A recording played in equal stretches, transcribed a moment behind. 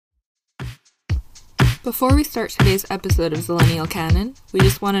Before we start today's episode of Zillennial Canon, we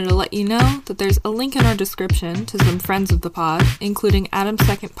just wanted to let you know that there's a link in our description to some friends of the pod, including Adam's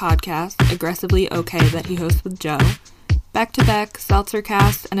second podcast, Aggressively Okay, that he hosts with Joe, Back to Beck,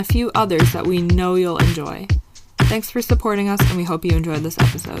 Seltzercast, and a few others that we know you'll enjoy. Thanks for supporting us, and we hope you enjoyed this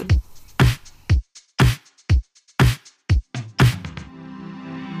episode.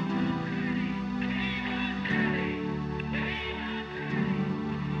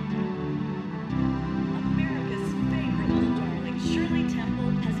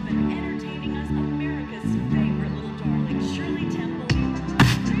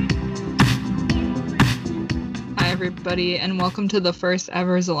 Everybody, and welcome to the first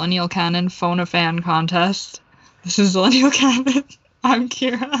ever Zillennial Canon Phone-a-Fan contest. This is Zillennial Canon. I'm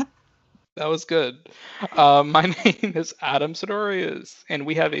Kira. That was good. My name is Adam Sidorius, and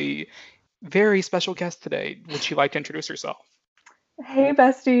we have a very special guest today. Would you like to introduce yourself? Hey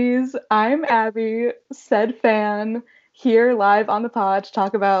besties, I'm Abby, said fan, here live on the pod to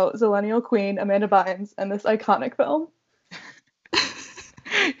talk about Zillennial Queen Amanda Bynes and this iconic film.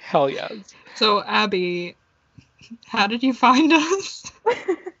 Hell yes. So Abby, how did you find us?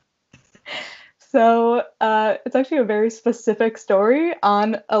 So it's actually a very specific story.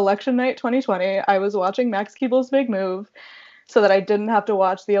 On election night 2020, I was watching Max Keeble's Big Move so that I didn't have to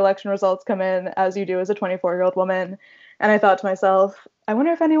watch the election results come in as you do as a 24-year-old woman. And I thought to myself, I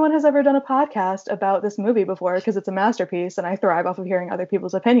wonder if anyone has ever done a podcast about this movie before, because it's a masterpiece and I thrive off of hearing other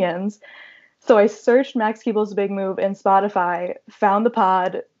people's opinions. So I searched Max Keeble's Big Move in Spotify, found the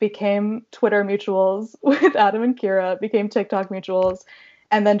pod, became Twitter mutuals with Adam and Kira, became TikTok mutuals,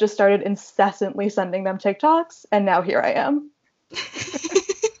 and then just started incessantly sending them TikToks, and now here I am.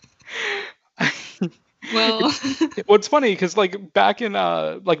 Well, it's funny because back in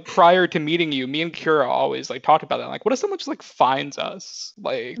prior to meeting you, me and Kira always talked about that. What if someone just finds us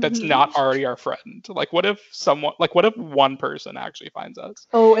that's not already our friend? What if one person actually finds us?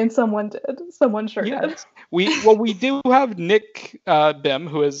 Oh, and someone did. Someone sure did. We do have Nick Bim,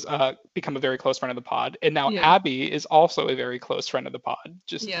 who has become a very close friend of the pod, and now Abby is also a very close friend of the pod.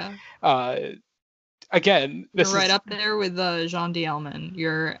 Again, you're right up there with Jean Dielman,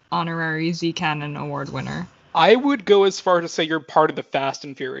 your honorary Z Canon Award winner. I would go as far to say you're part of the Fast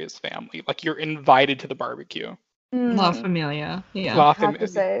and Furious family. You're invited to the barbecue. La Familia. Yeah. I have to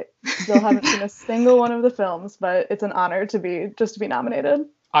say, still haven't seen a single one of the films, but it's an honor to be nominated.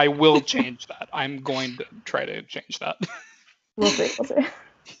 I will change that. I'm going to try to change that. We'll see.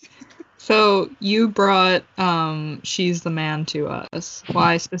 So you brought She's the Man to us.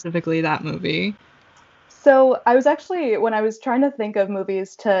 Why specifically that movie? So I was actually, when I was trying to think of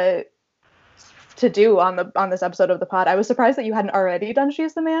movies to do on this episode of the pod, I was surprised that you hadn't already done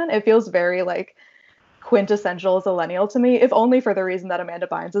She's the Man. It feels very quintessential Zillennial to me, if only for the reason that Amanda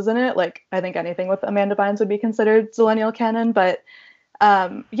Bynes is in it. I think anything with Amanda Bynes would be considered Zillennial canon. But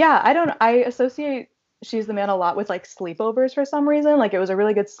I associate She's the Man a lot with sleepovers for some reason. It was a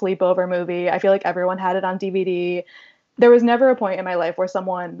really good sleepover movie. I feel like everyone had it on DVD. There was never a point in my life where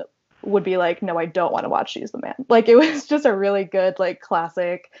someone would be no, I don't want to watch She's the Man. It was just a really good,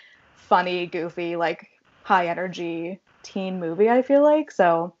 classic, funny, goofy, high energy teen movie, I feel like.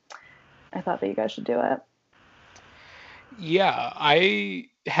 So I thought that you guys should do it. Yeah, I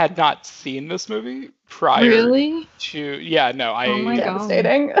had not seen this movie prior really? to... Yeah, no, Oh my God.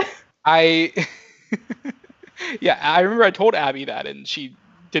 Devastating. I remember I told Abby that, and she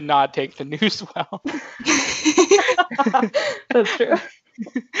did not take the news well. That's true.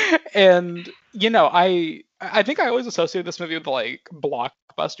 And I think I always associated this movie with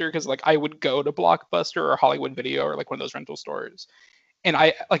Blockbuster, because I would go to Blockbuster or Hollywood Video or one of those rental stores, and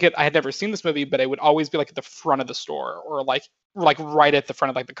I had never seen this movie, but it would always be at the front of the store or right at the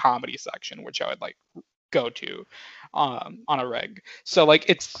front of the comedy section, which I would go to on a reg. So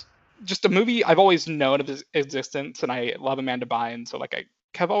it's just a movie I've always known of its existence, and I love Amanda Bynes, so I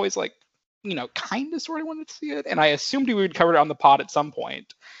have always kind of sort of wanted to see it, and I assumed we would cover it on the pod at some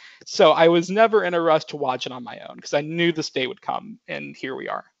point. So I was never in a rush to watch it on my own, because I knew this day would come, and here we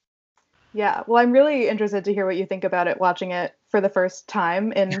are. Yeah, well, I'm really interested to hear what you think about it watching it for the first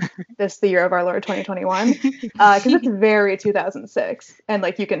time in the year of our Lord 2021, because it's very 2006,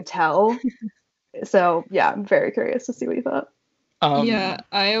 and you can tell. So yeah, I'm very curious to see what you thought.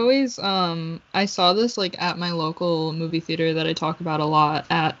 I always I saw this at my local movie theater that I talk about a lot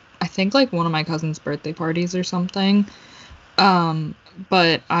at, I think one of my cousin's birthday parties or something.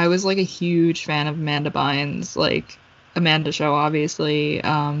 But I was a huge fan of Amanda Bynes, Amanda Show, obviously.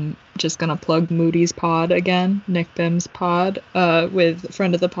 Just gonna plug Moody's pod again, Nick Bim's pod, with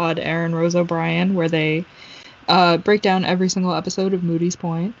friend of the pod Aaron Rose O'Brien, where they break down every single episode of Moody's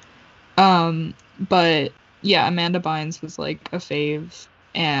Point. But yeah, Amanda Bynes was like a fave,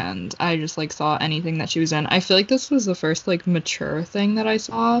 and I just like saw anything that she was in. I feel like this was the first like mature thing that I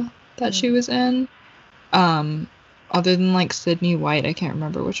saw that she was in. Other than like Sydney White, I can't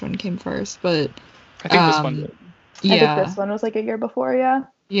remember which one came first, but I think this one did. yeah. I think this one was like a year before, yeah.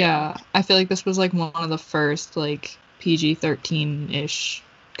 Yeah, I feel like this was like one of the first like PG-13-ish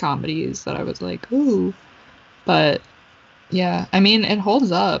comedies that I was like, ooh. But yeah, I mean, it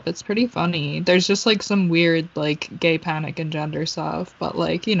holds up. It's pretty funny. There's just like some weird like gay panic and gender stuff, but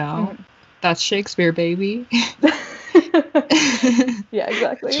like, you know, that's Shakespeare, baby. Yeah,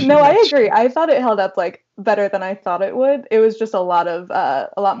 exactly. No, I agree. I thought it held up like better than I thought it would. It was just a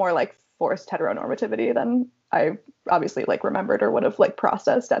lot more like forced heteronormativity than I obviously like remembered or would have like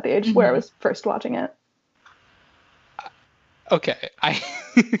processed at the age where I was first watching it. Okay,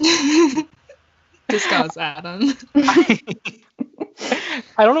 Discuss, Adam. I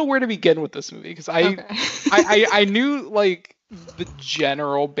don't know where to begin with this movie because I knew like the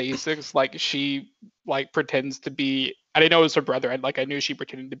general basics. Like she like pretends to be. I didn't know it was her brother. I knew she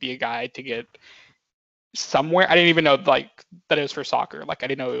pretended to be a guy to get somewhere. I didn't even know like that it was for soccer. Like I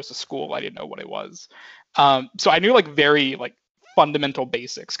didn't know it was a school. I didn't know what it was. So I knew like very like fundamental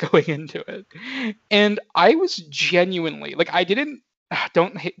basics going into it, and I was genuinely like I didn't.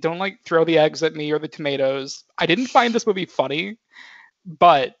 Don't like throw the eggs at me or the tomatoes. I didn't find this movie funny,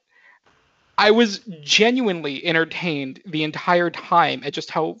 but I was genuinely entertained the entire time at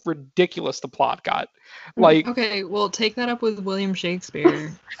just how ridiculous the plot got. Like, okay, well, take that up with William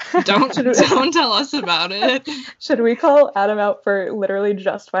Shakespeare. Don't tell us about it. Should we call Adam out for literally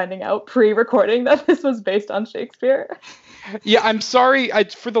just finding out pre-recording that this was based on Shakespeare? Yeah, I'm sorry.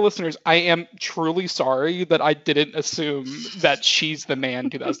 For the listeners, I am truly sorry that I didn't assume that She's the Man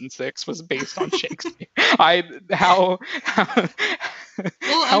 2006 was based on Shakespeare. How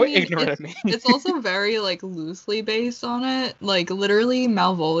ignorant of me. It's also very like loosely based on it. Like literally,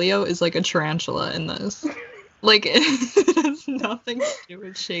 Malvolio is like a tarantula in this. Like it has nothing to do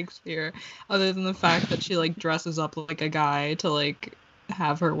with Shakespeare, other than the fact that she like dresses up like a guy to like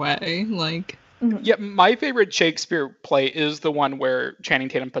have her way. Like. Yeah, my favorite Shakespeare play is the one where Channing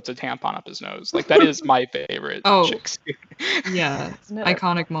Tatum puts a tampon up his nose. Like that is my favorite Shakespeare. Yeah,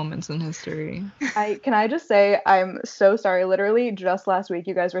 iconic moments in history. Can I just say I'm so sorry. Literally, just last week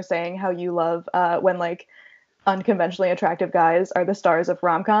you guys were saying how you love when like unconventionally attractive guys are the stars of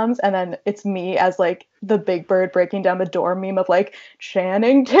rom-coms, and then it's me as like the Big Bird breaking down the door meme of like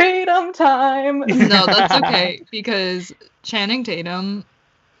Channing Tatum time. No, that's okay because Channing Tatum,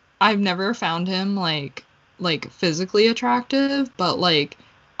 I've never found him like physically attractive, but like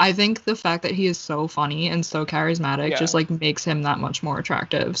I think the fact that he is so funny and so charismatic just like makes him that much more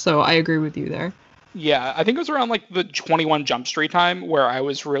attractive. So I agree with you there. Yeah, I think it was around like the 21 Jump Street time where I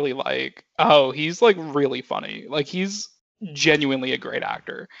was really like, oh, he's like really funny. Like he's genuinely a great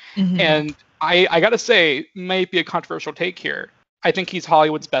actor. And I gotta say, might be a controversial take here. I think he's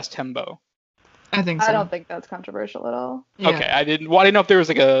Hollywood's best himbo. I think so. I don't think that's controversial at all. Yeah. Okay, I didn't know if there was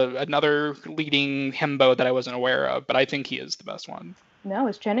like another leading himbo that I wasn't aware of, but I think he is the best one. No,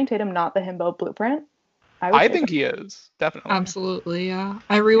 is Channing Tatum not the himbo blueprint? I think he is, definitely. Absolutely, yeah.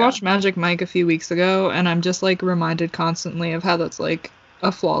 I rewatched Magic Mike a few weeks ago, and I'm just like reminded constantly of how that's like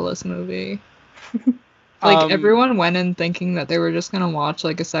a flawless movie. Like everyone went in thinking that they were just gonna watch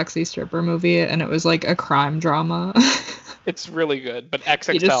like a sexy stripper movie, and it was like a crime drama. It's really good, but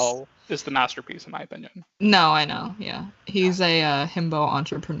XXL is the masterpiece in my opinion. No, I know. Yeah, he's a himbo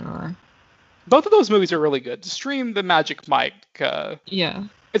entrepreneur. Both of those movies are really good. Stream the Magic Mike. Yeah.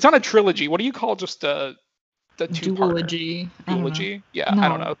 It's not a trilogy. What do you call just the two-parter? Duology. Duology? Yeah, no, I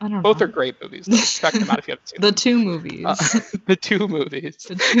don't know. Both are great movies. Though. Check them out if you haven't seen them. The two movies. The two movies.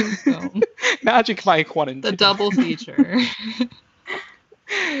 The two films. Magic Mike 1 and 2. The double feature.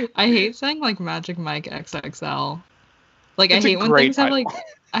 I hate saying like Magic Mike XXL. Like It's I hate when things title. have like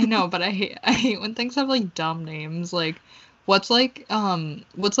I know, but I hate when things have like dumb names. Like what's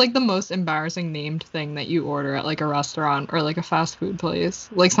the most embarrassing named thing that you order at like a restaurant or like a fast food place?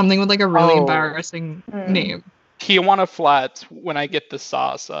 Like something with like a really embarrassing name. Tijuana Flats, when I get the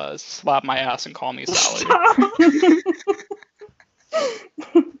sauce, slap my ass and call me Sally.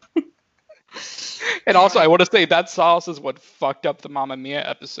 And also, I want to say that sauce is what fucked up the Mamma Mia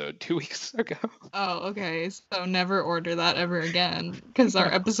episode 2 weeks ago. Oh, okay. So never order that ever again, because our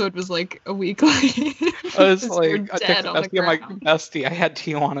episode was like a week late. I was like, I text Bestie, I'm like, Bestie, I had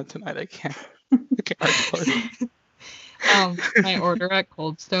Tijuana tonight. I can't. My order at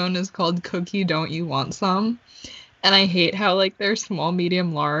Cold Stone is called Cookie Don't You Want Some? And I hate how like their small,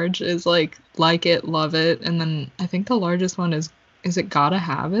 medium, large is like it, love it, and then I think the largest one is is it Gotta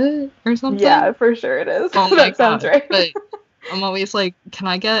Have It or something? Yeah, for sure it is. Oh my That sounds God. right. But I'm always like, can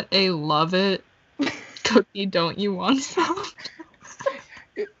I get a Love It cookie? Don't you want some?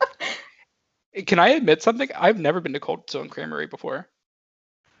 Can I admit something? I've never been to Cold Stone Creamery before.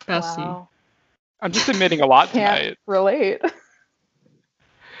 Bestie. Wow. I'm just admitting a lot Can't tonight. relate.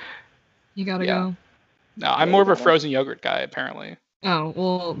 You gotta Yeah. go. No, I'm Yeah, more you of a gotta. frozen yogurt guy, apparently. Oh,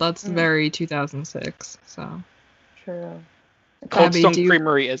 well, that's very 2006, so. True. Cold Abby, Stone do you...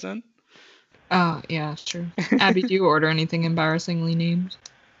 Creamery isn't. Oh, yeah, true. Abby, do you order anything embarrassingly named?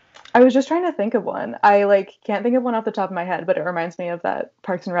 I was just trying to think of one. I like can't think of one off the top of my head, but it reminds me of that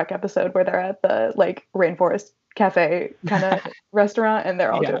Parks and Rec episode where they're at the like rainforest cafe kind of restaurant and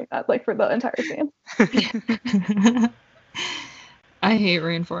they're all Yeah. doing that like for the entire scene. I hate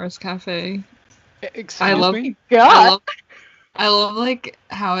Rainforest Cafe. Excuse me? God. I love like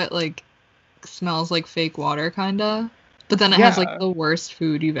how it like smells like fake water kinda, but then it has like the worst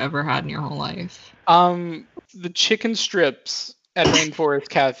food you've ever had in your whole life. The chicken strips at Rainforest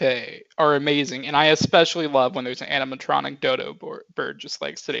Cafe are amazing, and I especially love when there's an animatronic dodo bird just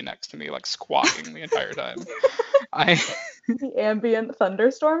like sitting next to me, like squawking the entire time. The ambient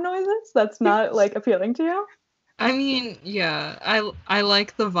thunderstorm noises? That's not like appealing to you? I mean, yeah, I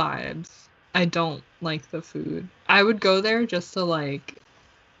like the vibes. I don't like the food. I would go there just to like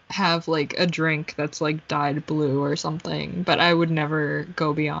have like a drink that's like dyed blue or something, but I would never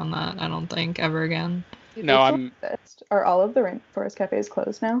go beyond that, I don't think, ever again. Are all of the Rainforest Cafes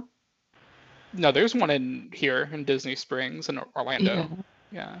closed now? No, there's one in here in Disney Springs in Orlando.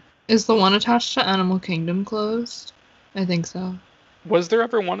 Yeah. Is the one attached to Animal Kingdom closed? I think so. Was there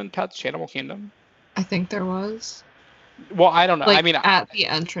ever one attached to Animal Kingdom? I think there was. Well, I don't know. Like, I mean, at the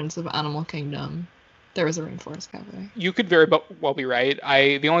entrance of Animal Kingdom, there was a Rainforest Cafe. You could very well be right.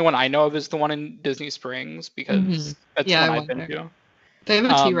 The only one I know of is the one in Disney Springs because that's the one I've been to. They have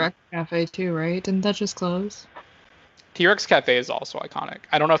a T-Rex Cafe too, right? Didn't that just close? T-Rex Cafe is also iconic.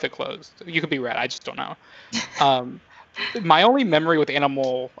 I don't know if it closed. You could be right. I just don't know. My only memory with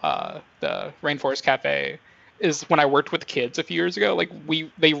the Rainforest Cafe is when I worked with kids a few years ago. Like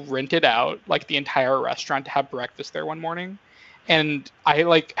they rented out like the entire restaurant to have breakfast there one morning, and I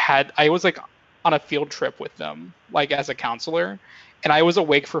was like on a field trip with them, like as a counselor, and I was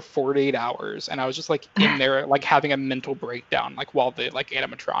awake for 48 hours, and I was just like in there, like having a mental breakdown, like while the like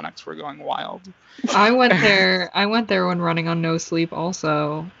animatronics were going wild. I went there when running on no sleep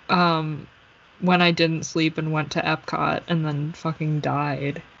also. When I didn't sleep and went to Epcot and then fucking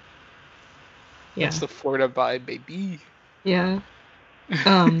died. Yeah. It's the Florida vibe, baby. Yeah.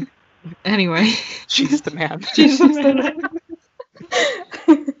 Anyway. She's the man. She's the man.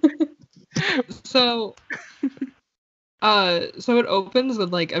 So it opens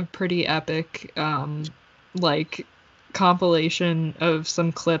with like a pretty epic like compilation of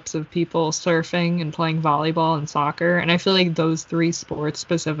some clips of people surfing and playing volleyball and soccer, and I feel like those three sports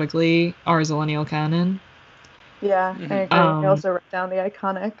specifically are Zillennial canon. Yeah, I agree. I also wrote down the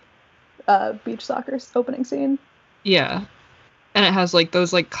iconic beach soccer opening scene. Yeah, and it has like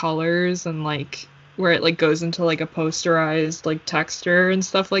those like colors and like where it like goes into like a posterized like texture and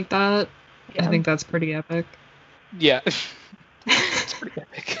stuff like that. Yeah. I think that's pretty epic. Yeah. It's pretty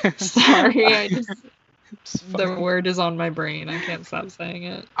epic. Sorry, the word is on my brain. I can't stop saying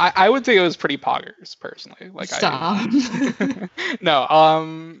it. I would say it was pretty poggers, personally. Like Stop.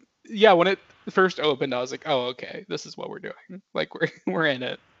 No, yeah, when it first opened, I was like, oh, okay, this is what we're doing. Like we're in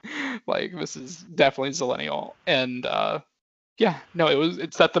it. Like this is definitely Zillennial. And yeah, no,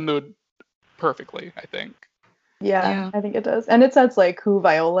 it set the mood perfectly, I think. Yeah, I think it does. And it sets like who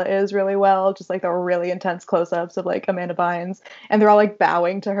Viola is really well, just like the really intense close-ups of like Amanda Bynes, and they're all like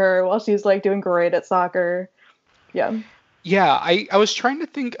bowing to her while she's like doing great at soccer. Yeah. Yeah, I was trying to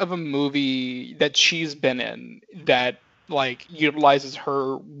think of a movie that she's been in that like utilizes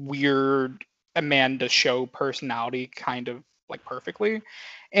her weird Amanda Show personality kind of like perfectly.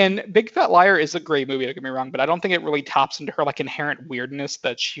 And Big Fat Liar is a great movie, don't get me wrong, but I don't think it really taps into her like inherent weirdness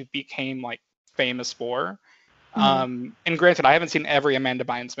that she became like famous for. And granted, I haven't seen every Amanda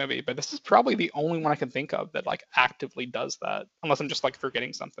Bynes movie, but this is probably the only one I can think of that like actively does that, unless I'm just like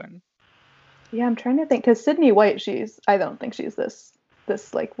forgetting something. Yeah, I'm trying to think, because Sydney White, I don't think she's this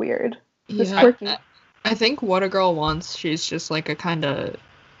like weird, this quirky. I think What a Girl Wants, she's just like a kind of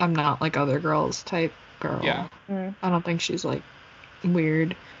I'm not like other girls type girl. Yeah. I don't think she's like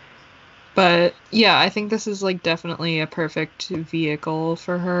weird. But yeah, I think this is like definitely a perfect vehicle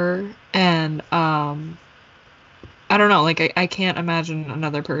for her, and I don't know, like I can't imagine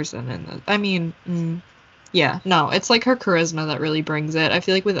another person in this. I mean, yeah, no, it's like her charisma that really brings it. I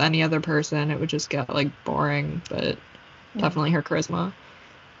feel like with any other person, it would just get like boring. But definitely her charisma.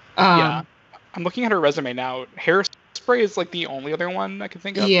 Yeah. I'm looking at her resume now. Hairspray is like the only other one I can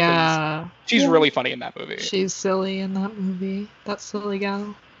think of because Yeah, she's really funny in that movie. she's silly in that movie. That silly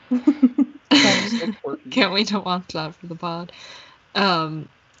gal. So quirky. Can't wait to watch that for the pod.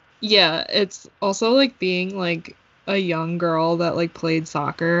 Yeah, it's also like being like a young girl that like played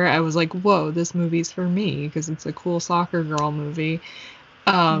soccer. I was like, whoa, this movie's for me because it's a cool soccer girl movie.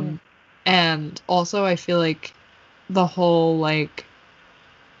 And also I feel like the whole like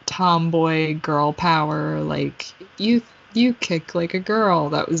tomboy girl power, like you kick like a girl,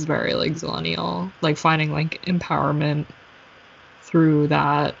 that was very like Zillennial, like finding like empowerment through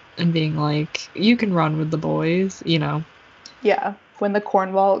that and being like, you can run with the boys, you know. Yeah, when the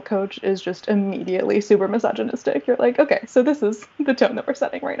Cornwall coach is just immediately super misogynistic, you're like, okay, so this is the tone that we're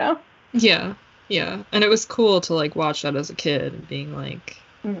setting right now. Yeah, and it was cool to like watch that as a kid and being like,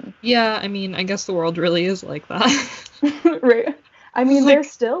 yeah, I mean, I guess the world really is like that. Right. I mean, Like- there's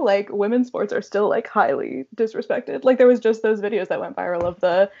still like women's sports are still like highly disrespected. Like there was just those videos that went viral of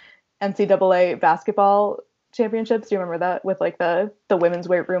the NCAA basketball championships. Do you remember that with like the women's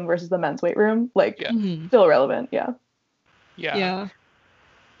weight room versus the men's weight room? Like still relevant. Yeah. Yeah,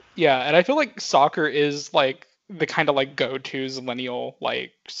 and I feel like soccer is like the kind of like go-to Zillennial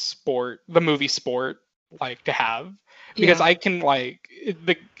like sport, the movie sport, like to have, because I can like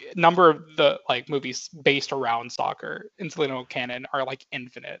the number of the like movies based around soccer in Zillennial canon are like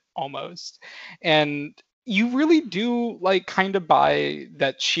infinite almost, and you really do like kind of buy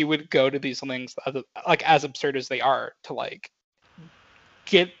that she would go to these things like as absurd as they are to like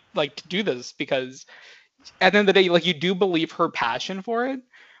get like to do this, because at the end of the day, like you do believe her passion for it,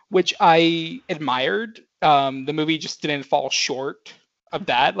 which I admired. The movie just didn't fall short of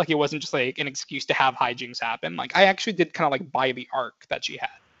that. Like it wasn't just like an excuse to have hijinks happen. Like I actually did kind of like buy the arc that she had,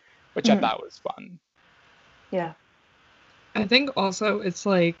 which I thought was fun. Yeah. I think also it's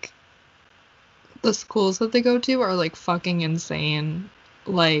like the schools that they go to are like fucking insane.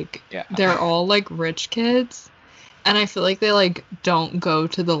 Like they're all like rich kids. And I feel like they like don't go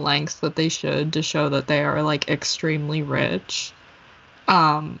to the lengths that they should to show that they are like extremely rich.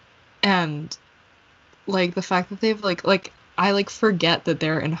 And like the fact that they've like I like forget that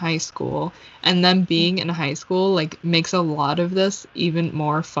they're in high school, and them being in high school like makes a lot of this even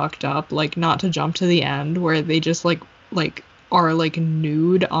more fucked up. Like not to jump to the end where they just like are like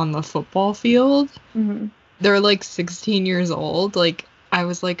nude on the football field. They're like 16 years old. Like I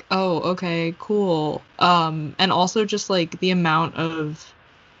was like, oh, okay, cool. And also just like the amount of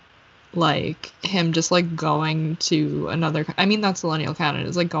like him just like going to another, I mean, that's Millennial canon,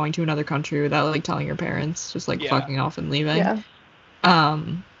 is like going to another country without like telling your parents, just like fucking off and leaving.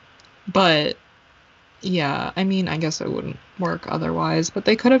 But yeah, I mean, I guess it wouldn't work otherwise, but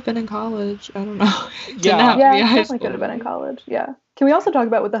they could have been in college. I don't know. Definitely could have been in college. Yeah. Can we also talk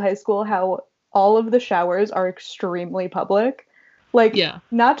about with the high school how all of the showers are extremely public? Like,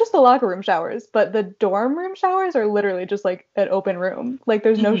 not just the locker room showers, but the dorm room showers are literally just like an open room. Like,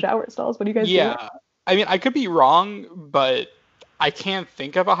 there's no shower stalls. What do you guys do? I mean, I could be wrong, but I can't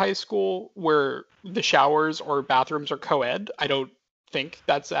think of a high school where the showers or bathrooms are co-ed. I don't think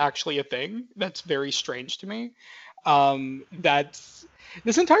that's actually a thing. That's very strange to me.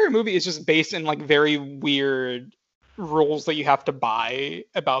 This entire movie is just based in like very weird rules that you have to buy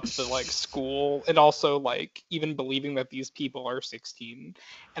about the like school, and also like even believing that these people are 16.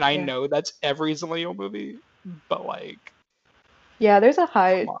 And I know that's every Zillennial movie, but like there's a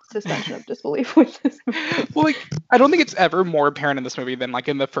high suspension of disbelief with this movie. Well, like I don't think it's ever more apparent in this movie than like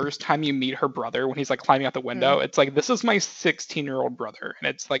in the first time you meet her brother when he's like climbing out the window. It's like, this is my 16-year-old brother, and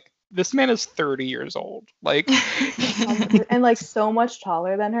it's like, this man is 30 years old, like and like so much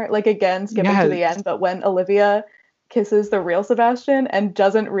taller than her. Like again, skipping to the end, but when Olivia kisses the real Sebastian and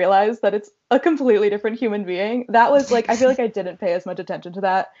doesn't realize that it's a completely different human being, that was like, I feel like I didn't pay as much attention to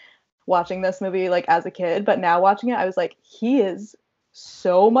that watching this movie like as a kid, but now watching it I was like, he is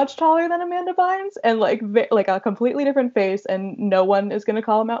so much taller than Amanda Bynes, and like a completely different face, and no one is gonna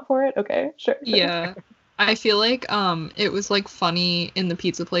call him out for it. Okay, sure. Yeah, I feel like it was like funny in the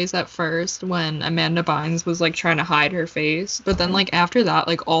pizza place at first when Amanda Bynes was like trying to hide her face, but then like after that,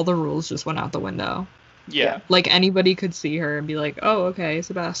 like all the rules just went out the window. Like anybody could see her and be like, oh, okay,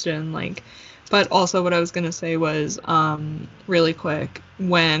 Sebastian. Like, but also what I was gonna say was really quick,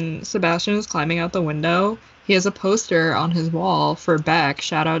 when Sebastian is climbing out the window, he has a poster on his wall for Beck.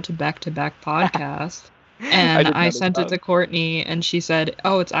 Shout out to Beck podcast. And I sent it to Courtney, and she said,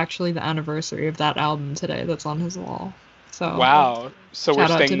 oh, it's actually the anniversary of that album today that's on his wall. So wow. So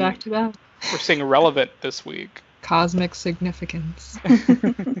shout out to Back. We're staying relevant this week. Cosmic significance.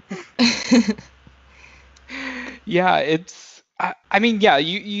 Yeah, I mean, yeah,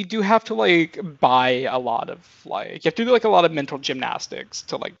 you do have to like buy a lot of like you have to do like a lot of mental gymnastics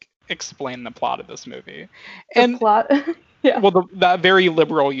to like explain the plot of this movie. The And plot, yeah. well, that very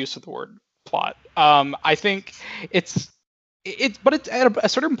liberal use of the word plot. I think it's but it's at a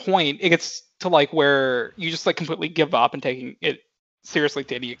certain point it gets to like where you just like completely give up and taking it seriously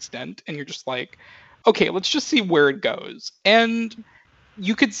to any extent, and you're just like, okay, let's just see where it goes. And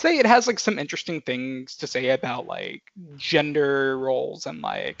you could say it has like some interesting things to say about like gender roles and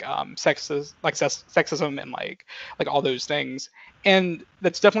like sexism and like all those things, and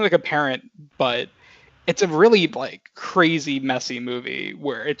that's definitely like apparent, but it's a really like crazy messy movie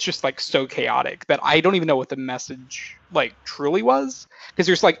where it's just like so chaotic that I don't even know what the message like truly was, because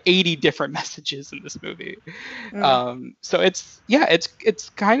there's like 80 different messages in this movie. So it's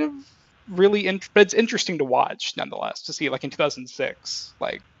kind of really but it's interesting to watch nonetheless, to see like in 2006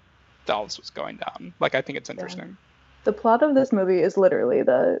 like all this was going down. Like I think it's interesting. The plot of this movie is literally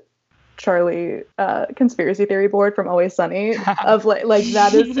the Charlie conspiracy theory board from Always Sunny of like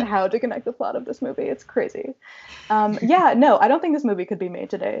that is how to connect the plot of this movie. It's crazy. Yeah, no, I don't think this movie could be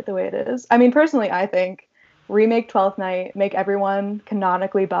made today the way it is. I mean, personally, I think remake Twelfth Night, make everyone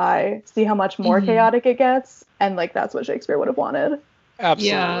canonically buy, see how much more chaotic it gets, and like that's what Shakespeare would have wanted. Absolutely.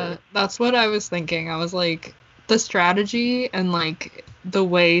 Yeah, that's what I was thinking. I was like, the strategy and like the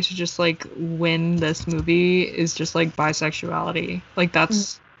way to just like win this movie is just like bisexuality. Like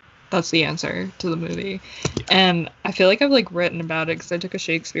that's the answer to the movie. And I feel like I've like written about it because I took a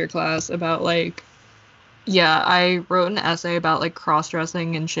Shakespeare class about like, yeah, I wrote an essay about like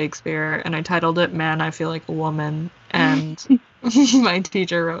cross-dressing in Shakespeare, and I titled it "Man, I Feel Like a Woman," and my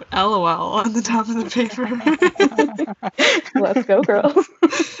teacher wrote LOL on the top of the paper. Let's go, girls.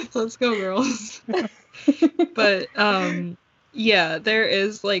 Let's go, girls. But yeah, there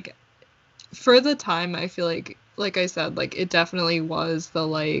is like, for the time, I feel like I said, like it definitely was the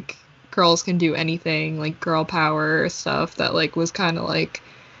like girls can do anything, like girl power stuff that like was kind of like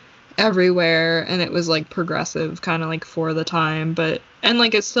everywhere, and it was like progressive kind of like for the time, but and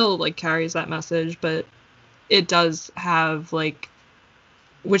like it still like carries that message, but it does have like,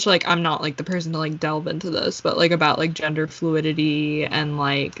 which like I'm not like the person to like delve into this, but like about like gender fluidity and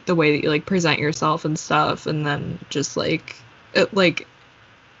like the way that you like present yourself and stuff, and then just like it like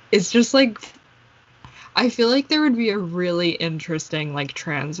it's just like I feel like there would be a really interesting like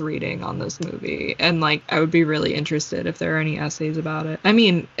trans reading on this movie, and like I would be really interested if there are any essays about it. I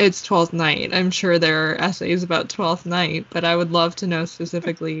mean, it's 12th Night. I'm sure there are essays about 12th Night, but I would love to know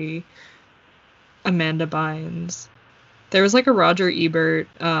specifically Amanda Bynes. There was like a Roger Ebert,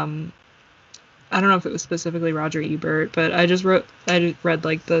 I don't know if it was specifically Roger Ebert, but I read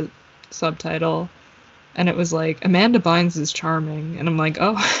like the subtitle, and it was like, Amanda Bynes is charming, and I'm like,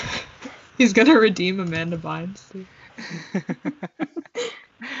 oh, he's gonna redeem Amanda Bynes.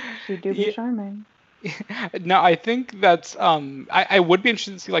 She do be charming. No, I think that's I would be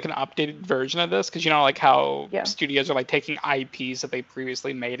interested to see like an updated version of this, because you know like how studios are like taking IPs that they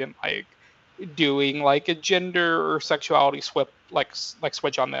previously made and like doing like a gender or sexuality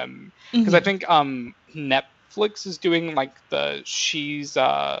switch on them, because I think Netflix is doing like the she's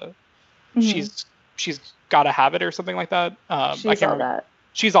gotta have it or something like that. I can't remember. That.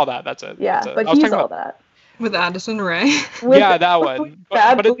 She's All That. That's it. Yeah, that's it. but he's all that. With Addison Rae. Yeah, that one.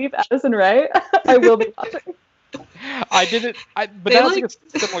 But believe Addison Rae. I will be watching. I didn't. But that's like a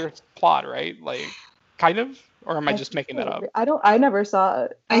similar plot, right? Like, kind of. Or am I just making that up? I never saw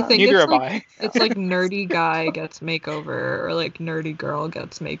it. I think neither it's have like, I. It's like nerdy guy gets makeover, or like nerdy girl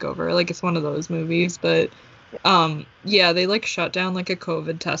gets makeover. Like it's one of those movies, but yeah, they like shut down like a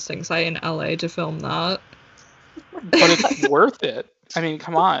COVID testing site in LA to film that. But it's worth it. I mean,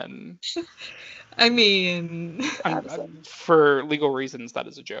 come on. I mean, for legal reasons, that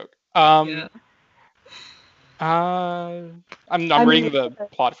is a joke. Yeah. I'm reading the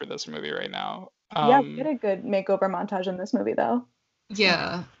plot for this movie right now. Yeah, we get a good makeover montage in this movie, though.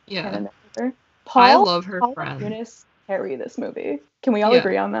 Yeah. Paul, I love her Paul friends. And Eunice carry this movie. Can we all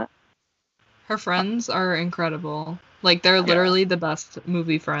agree on that? Her friends are incredible. Like they're literally the best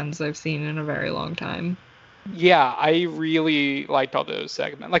movie friends I've seen in a very long time. Yeah, I really liked all those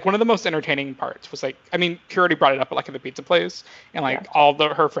segments. Like one of the most entertaining parts was like, I mean, Pure already brought it up, like in the pizza place, and like all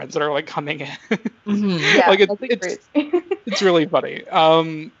her friends that are like coming in. Yeah, like it's really funny.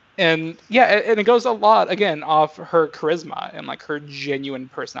 And yeah, and it goes a lot again off her charisma and like her genuine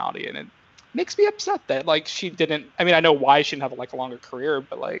personality, and it makes me upset that like she didn't. I mean, I know why she didn't have like a longer career,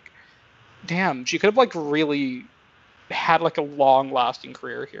 but like, damn, she could have like really had like a long-lasting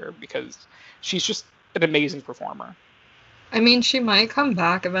career here, because she's just an amazing performer. I mean, she might come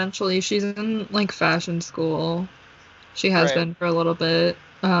back eventually. She's in like fashion school. She has Right. been for a little bit.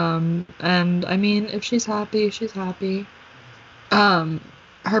 And I mean, if she's happy, she's happy.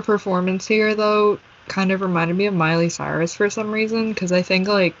 Her performance here though kind of reminded me of Miley Cyrus for some reason, because I think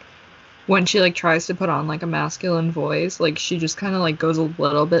like when she like tries to put on like a masculine voice, like she just kind of like goes a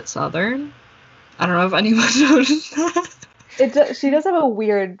little bit southern. I don't know if anyone noticed that. She does have a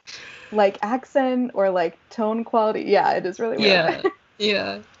weird like accent or like tone quality. Yeah, it is really weird.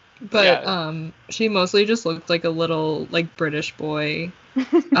 Yeah. But she mostly just looked like a little like British boy.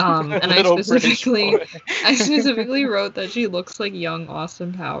 And Little British boy. I specifically wrote that she looks like young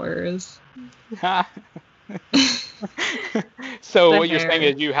Austin Powers. So The what you're saying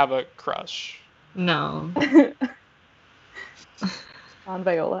hair. is you have a crush. No. On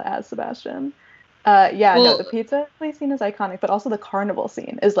Viola as Sebastian. No, Well- the pizza place scene is iconic, but also the carnival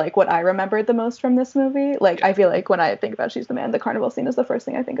scene is like what I remembered the most from this movie. Like, I feel like when I think about She's the Man, the carnival scene is the first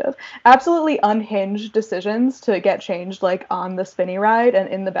thing I think of. Absolutely unhinged decisions to get changed like on the spinny ride and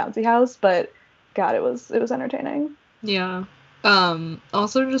in the bouncy house, but God, it was entertaining. Yeah.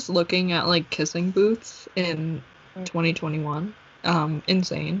 Also just looking at like kissing booths in 2021.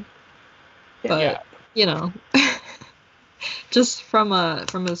 Insane. But Yeah. you know, just from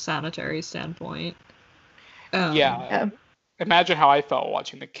a sanitary standpoint. Yeah. Imagine how I felt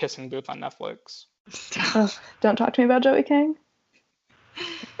watching the kissing booth on Netflix. Ugh, don't talk to me about Joey King.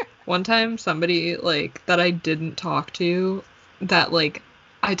 One time somebody like that I didn't talk to, that like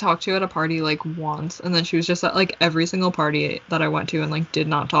I talked to at a party like once, and then she was just at like every single party that I went to and like did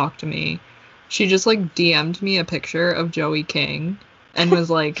not talk to me. She just like DM'd me a picture of Joey King and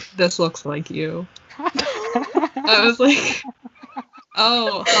was like, "This looks like you." I was like,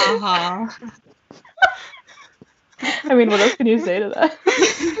 "Oh, haha." I mean, what else can you say to that?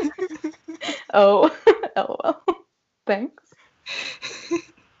 Oh, LOL. Thanks.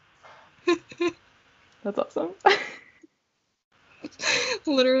 That's awesome.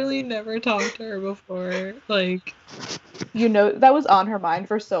 Literally never talked to her before. Like, You know, that was on her mind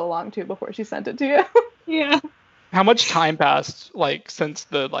for so long too before she sent it to you. yeah. How much time passed like since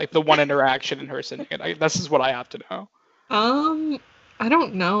the one interaction in her sending it? This is what I have to know. I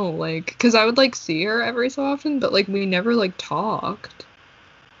don't know, like, cause I would like see her every so often, but like we never like talked.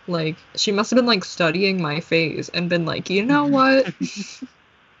 Like, she must have been like studying my face and been like, you know what,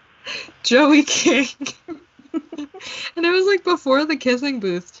 Joey King. And it was like before the kissing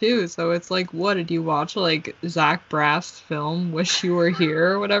booth too, so it's like, what did you watch? Like Zach Braff's film "Wish You Were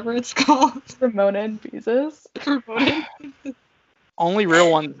Here" or whatever it's called. Ramona and Beezus. Only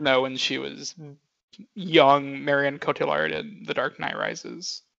real ones know when she was young Marion Cotillard in The Dark Knight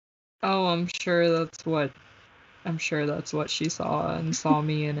Rises. Oh, I'm sure that's what she saw and saw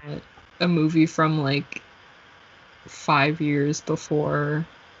me in it. A movie from like 5 years before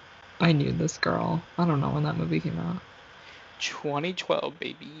I knew this girl. I don't know when that movie came out. 2012,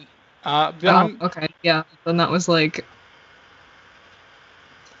 baby. Okay, yeah. Then that was like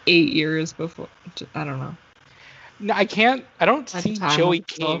 8 years before. I don't know. No, I don't see Joey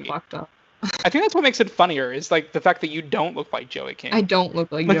King. Fucked up. I think that's what makes it funnier, is like the fact that you don't look like Joey King. I don't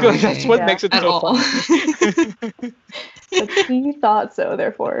look like Joey King. That's what makes it at so all. funny. But he thought so,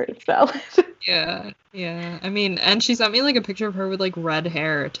 therefore it's valid. Yeah. I mean, and she sent me like a picture of her with like red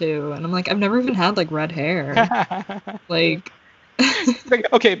hair too, and I'm like, I've never even had like red hair. Like,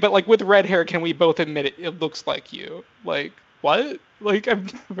 okay, but like with red hair, can we both admit it looks like you? Like, what? Like,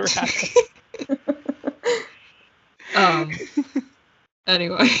 I've never had that.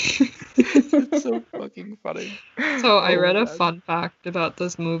 Anyway. It's so fucking funny. So I read a fun fact about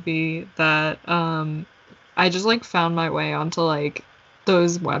this movie that I just like found my way onto like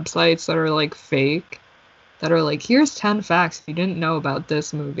those websites that are like fake, that are like, here's 10 facts you didn't know about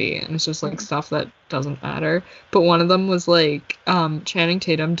this movie, and it's just like stuff that doesn't matter. But one of them was like Channing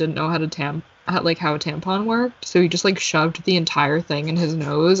Tatum didn't know how a tampon worked, so he just like shoved the entire thing in his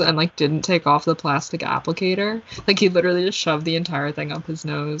nose and like didn't take off the plastic applicator. Like he literally just shoved the entire thing up his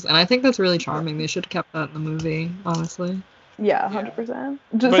nose, and I think that's really charming. They should have kept that in the movie, honestly. Yeah, 100%.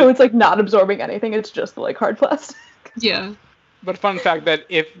 So it's like not absorbing anything, it's just like hard plastic. Yeah. But fun fact that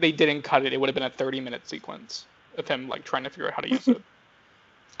if they didn't cut it, it would have been a 30-minute sequence of him like trying to figure out how to use it.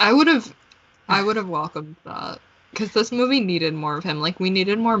 I would have welcomed that, because this movie needed more of him. Like, we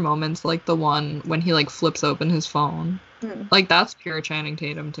needed more moments like the one when he like flips open his phone. Like, that's pure Channing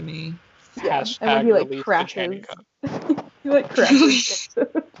Tatum to me. Yeah, and when he like crashes. He like crashes.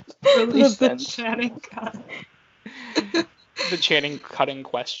 Release the Channing cut. The Channing cutting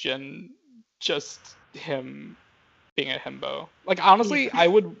question, just him being a himbo. Like, honestly, I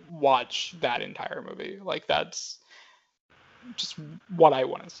would watch that entire movie. Like, that's just what I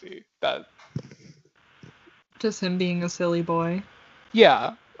want to see. That Just him being a silly boy.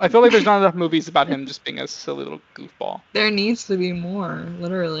 yeah, I feel like there's not enough movies about him just being a silly little goofball. There needs to be more,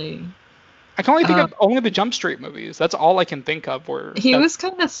 literally. I can only think of only the Jump Street movies. That's all I can think of. He was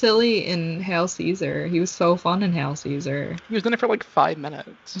kind of silly in Hail Caesar. He was so fun in Hail Caesar. He was in it for like 5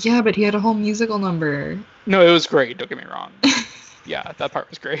 minutes. Yeah, but he had a whole musical number. No, it was great. Don't get me wrong. Yeah, that part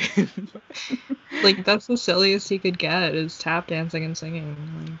was great. Like, that's the silliest he could get, is tap dancing and singing.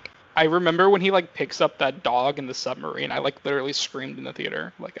 Like, I remember when he like picks up that dog in the submarine. I like literally screamed in the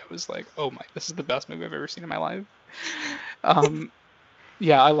theater. Like I was like, "Oh my, this is the best movie I've ever seen in my life."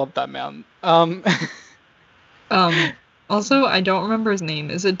 Yeah, I love that man. Also, I don't remember his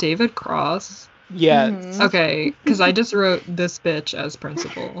name. Is it David Cross? Yeah. Mhm. Okay, because I just wrote this bitch as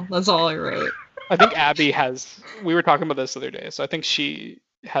principal. That's all I wrote. I think Abby has. We were talking about this the other day, so I think she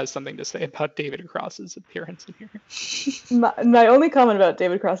has something to say about David Cross's appearance in here. My only comment about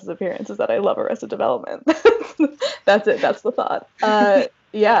David Cross's appearance is that I love Arrested Development. That's it. That's the thought.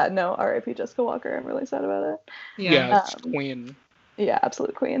 Yeah, no, R.I.P. Jessica Walker. I'm really sad about it. Yeah, it's queen. Yeah,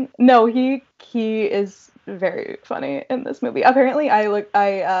 absolute queen. No, he is very funny in this movie. Apparently,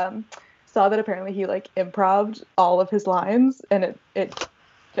 I saw that apparently he like improv'd all of his lines, and it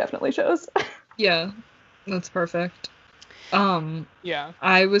definitely shows. Yeah, that's perfect. Yeah.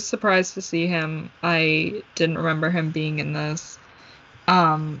 I was surprised to see him. I didn't remember him being in this.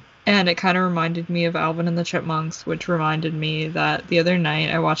 And it kind of reminded me of Alvin and the Chipmunks, which reminded me that the other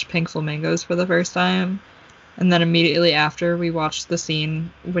night I watched Pink Flamingos for the first time. And then immediately after, we watched the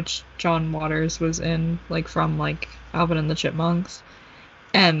scene which John Waters was in, like, from, like, Alvin and the Chipmunks.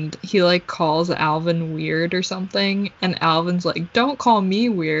 And he, like, calls Alvin weird or something. And Alvin's like, "Don't call me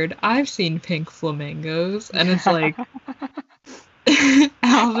weird. I've seen Pink Flamingos." And it's like,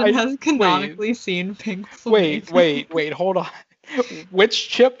 Alvin has canonically seen Pink Flamingos. Wait, hold on. Which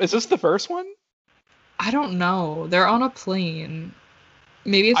Chip? Is this the first one? I don't know. They're on a plane.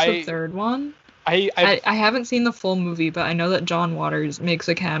 Maybe it's the third one. I haven't seen the full movie, but I know that John Waters makes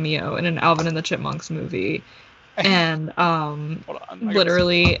a cameo in an Alvin and the Chipmunks movie. And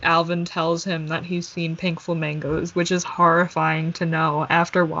literally Alvin tells him that he's seen Pink Flamingos, which is horrifying to know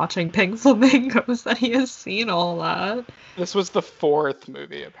after watching Pink Flamingos that he has seen all that. This was the fourth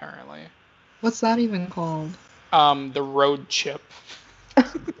movie, apparently. What's that even called? The Road Chip.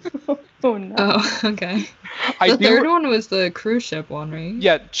 Oh no. Oh, okay. The third one was the cruise ship one, right?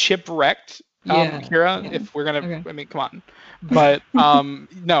 Yeah, Chipwrecked. Kira, yeah. if we're gonna, Okay. I mean, come on. But no,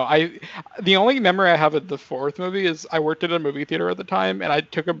 the only memory I have of the fourth movie is I worked at a movie theater at the time, and I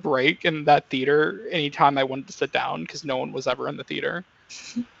took a break in that theater anytime I wanted to sit down because no one was ever in the theater.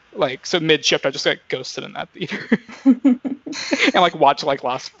 Like, so mid shift, I just like go sit in that theater and like watch like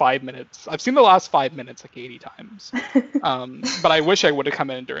last 5 minutes. I've seen the last 5 minutes like 80 times. But I wish I would have come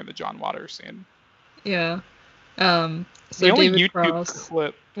in during the John Waters scene. Yeah. So The only David YouTube Cross.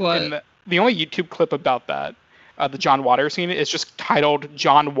 clip What? the only YouTube clip about that, the John Waters scene, is just titled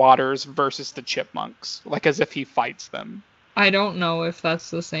 "John Waters versus the Chipmunks," like as if he fights them. I don't know if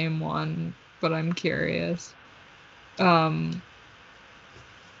that's the same one, but I'm curious. Yeah.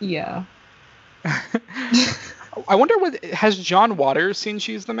 I wonder has John Waters seen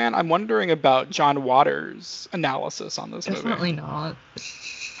She's the Man? I'm wondering about John Waters' analysis on this movie. Definitely not.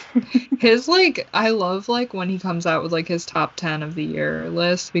 His, like, I love, like, when he comes out with, like, his top 10 of the year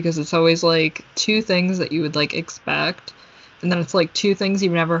list, because it's always, like, 2 things that you would, like, expect, and then it's, like, 2 things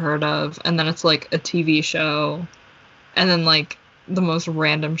you've never heard of, and then it's, like, a TV show, and then, like, the most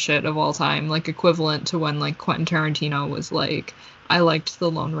random shit of all time, like, equivalent to when, like, Quentin Tarantino was, like, I liked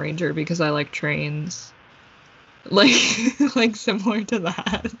The Lone Ranger because I like trains. Like, like, similar to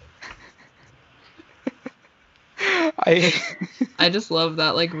that. I just love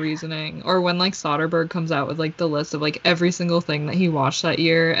that, like, reasoning. Or when, like, Soderbergh comes out with, like, the list of, like, every single thing that he watched that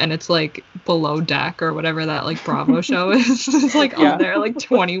year, and it's, like, Below Deck or whatever that, like, Bravo show is. It's, like, on there, like,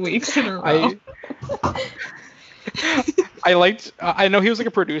 20 weeks in a row. I liked, I know he was, like,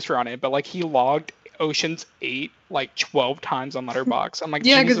 a producer on it, but, like, he logged Ocean's 8, like, 12 times on Letterboxd. I'm like,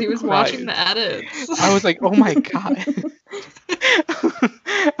 yeah, because he was Christ. watching the edits. I was like, oh my god.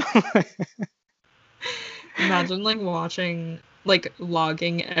 Imagine, like, watching, like,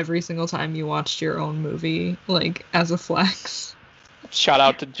 logging every single time you watched your own movie, like, as a flex. Shout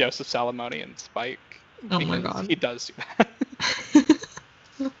out to Joseph Salamone and Spike. Oh my god. He does do that.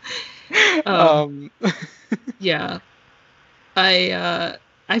 Yeah. I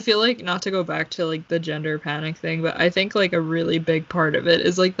feel like, not to go back to, like, the gender panic thing, but I think, like, a really big part of it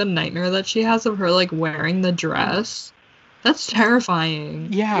is, like, the nightmare that she has of her, like, wearing the dress. That's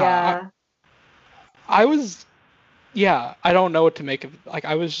terrifying. Yeah. I was Yeah, I don't know what to make of. Like,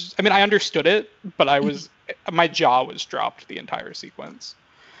 I mean, I understood it, but my jaw was dropped the entire sequence.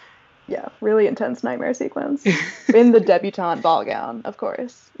 Yeah, really intense nightmare sequence in the debutante ball gown, of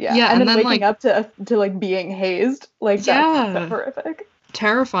course. Yeah, Yeah, and and then then waking like up to like being hazed, like that's yeah, horrific.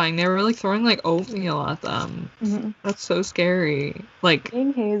 terrifying. They were like throwing like oatmeal at them. Hmm. That's so scary. Like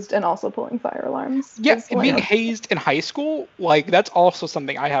Being hazed and also pulling fire alarms Yeah, is being like hazed in high school, like that's also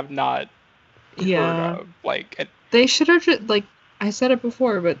something I have not heard yeah, of. Like, they should have just like I said it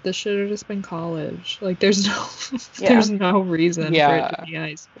before, but this should have just been college. Like there's no yeah. there's no reason for it to yeah, be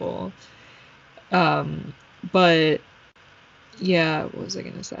high school. Um, but yeah, what was I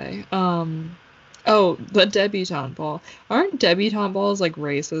gonna say? Oh, the debutante ball. Aren't debutante balls like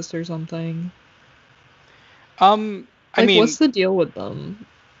racist or something? I Like, mean, what's the deal with them?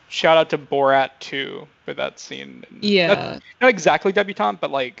 shout out to Borat 2 for that scene. And Yeah, not exactly debutante, but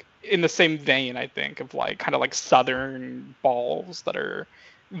like in the same vein, I think, of like kind of like Southern balls that are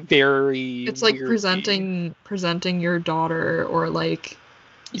very it's like weirdly. presenting your daughter or like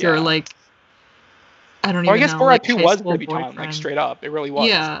your Yeah. like I don't Oh, I even guess know, Borat like 2 high was school debutante, like boyfriend. straight up. It really was.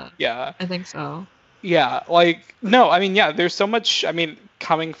 Yeah, Yeah. I think so. Yeah, like no, I mean, yeah, there's so much. I mean,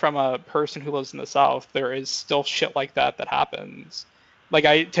 coming from a person who lives in the South, there is still shit like that happens. Like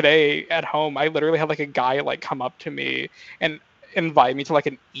I today at home, I literally had like a guy like come up to me and invite me to like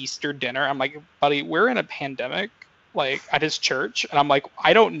an Easter dinner. I'm like, buddy, we're in a pandemic, like at his church, and I'm like,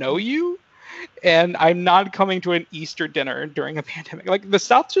 I don't know you, and I'm not coming to an Easter dinner during a pandemic. Like the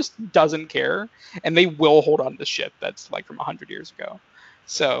South just doesn't care, and they will hold on to shit that's like from 100 years ago.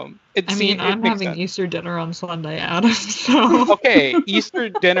 So I mean, it I'm makes having sense. Easter dinner on Sunday, Adam, so Okay, Easter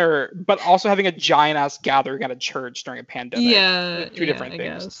dinner, but also having a giant ass gathering at a church during a pandemic. yeah, Two yeah, different I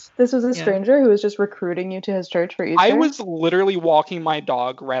things. guess. this was a Yeah. stranger who was just recruiting you to his church for I Easter. was literally walking my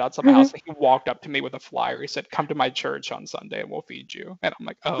dog right outside my house, and he walked up to me with a flyer. He said, "Come to my church on Sunday, and we'll feed you." And I'm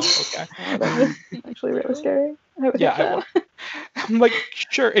like, "Oh, okay." Oh, that was actually really scary. I would Yeah, hate that. I'm like,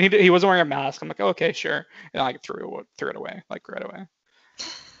 "Sure." And he wasn't wearing a mask. I'm like, oh, "Okay, sure." And I threw it away, like right away.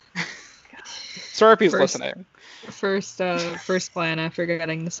 Sorry if he's First, listening. first plan after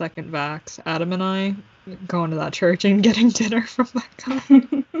getting the second vax, Adam and I going to that church and getting dinner from that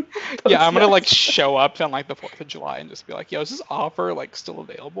guy. Yeah, I'm gonna like Post-vax. show up on like the 4th of July and just be like, "Yo, is this offer like still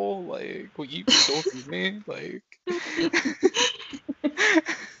available? Like, will you still feed me?" Like,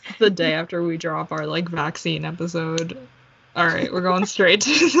 The day after we drop our like vaccine episode. All right, we're going straight to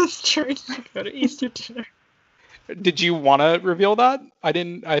this church to go to Easter dinner. did you want to reveal that? I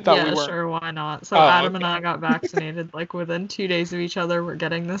didn't. I thought we Yeah, weren't. sure, why not? So Oh, Adam and okay. I got vaccinated like within 2 days of each other. We're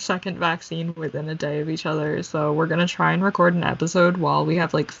getting the second vaccine within a day of each other. So we're gonna try and record an episode while we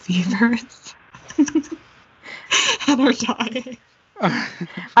have like fevers and are dying.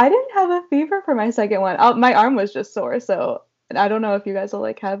 I didn't have a fever for my second one. My arm was just sore, so I don't know if you guys will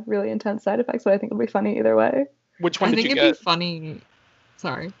like have really intense side effects, but I think it'll be funny either way. Which one I did think you it'd be get? funny.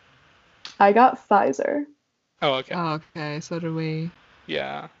 Sorry. I got Pfizer. Oh, okay. Oh, okay, so do we.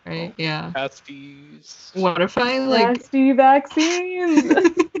 Yeah. Right? Well, Yeah. besties. What if I like Nasty vaccines.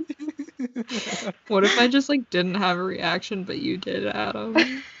 what if I just like didn't have a reaction but you did, Adam?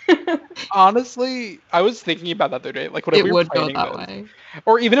 Honestly, I was thinking about that the other day. Like, what if It we were would go planning that this, way.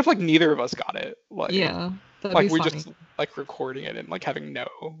 or even if like neither of us got it, Yeah. That'd be we're funny. just like recording it and like having no.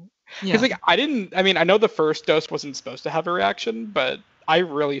 Yeah. Because like I didn't. I mean, I know the first dose wasn't supposed to have a reaction, but I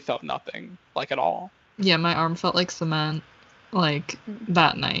really felt nothing like at all. Yeah, my arm felt like cement like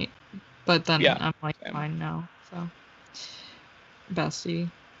that night. But then Yeah, I'm like same. fine now. So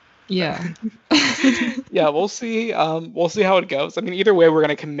bestie. Yeah. Yeah, we'll see. We'll see how it goes. I mean, either way, we're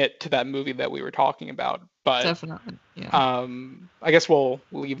gonna commit to that movie that we were talking about. But Definitely. Yeah. I guess we'll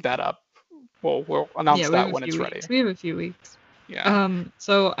leave that up. We'll announce Yeah, we have that a when few it's ready. weeks. We have a few weeks. Yeah.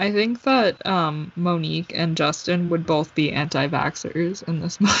 So I think that Monique and Justin would both be anti-vaxxers in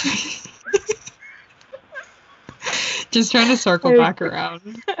this movie. Just trying to circle I back agree.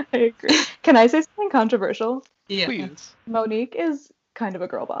 around. I agree. Can I say something controversial? Yeah. Please. Monique is kind of a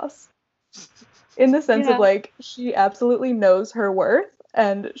girl boss. In the sense Yeah. of like, she absolutely knows her worth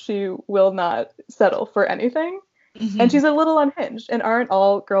and she will not settle for anything. Mhm. And she's a little unhinged. And aren't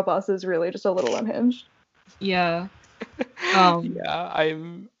all girl bosses really just a little unhinged? Yeah.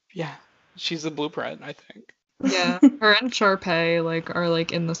 Yeah, she's the blueprint, I think. Yeah. Her and Sharpay like are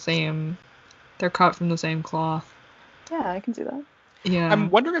like in the same. They're cut from the same cloth. Yeah, I can see that. Yeah. I'm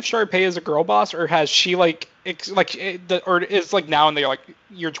wondering if Sharpay is a girl boss, or has she like or is like now in the like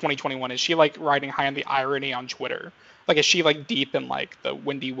year 2021, is she like riding high on the irony on Twitter? Like, is she like deep in like the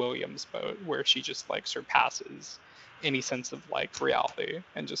Wendy Williams boat where she just like surpasses any sense of like reality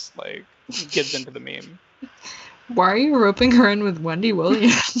and just like gives into the meme? Why are you roping her in with Wendy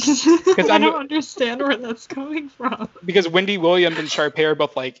Williams? Because I don't understand where that's coming from. Because Wendy Williams and Sharpay are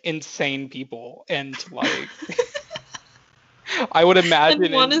both like insane people, and like I would imagine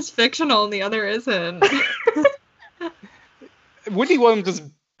And one is fictional and the other isn't. Wendy Williams is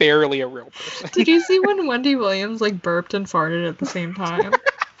barely a real person. Did you see when Wendy Williams like burped and farted at the same time?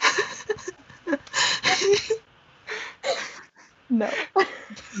 No.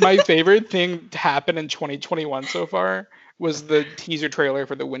 My favorite thing to happen in 2021 so far was the teaser trailer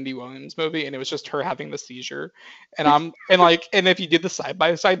for the Wendy Williams movie, and it was just her having the seizure. And if you did the side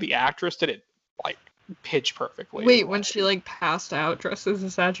by side, the actress did it like pitch perfectly. Wait, when she like passed out dressed as the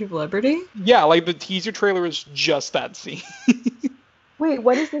Statue of Liberty? Yeah, like the teaser trailer is just that scene. Wait,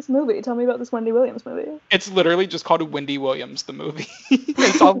 what is this movie? Tell me about this Wendy Williams movie. It's literally just called Wendy Williams the movie.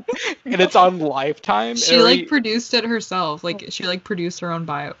 It's on Lifetime. She like produced it herself. Like she like produced her own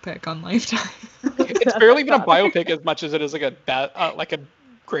biopic on Lifetime. It's barely even a biopic as much as it is like a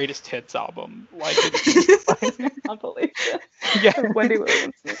greatest hits album. Like it's Compilation. Yeah. Wendy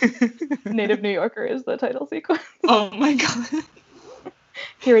Williams. Native New Yorker is the title sequence. Oh my god.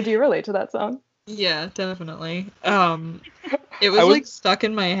 Kira, do you relate to that song? Yeah, definitely. It was like stuck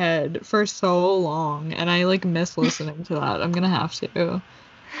in my head for so long, and I like miss listening to that. I'm gonna have to.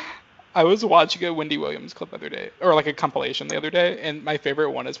 I was watching a Wendy Williams clip the other day, or like a compilation the other day, and my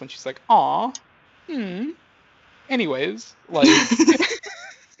favorite one is when she's like, "Aw, anyways," like,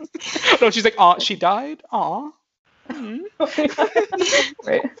 no, she's like, "Aw, she died, aw."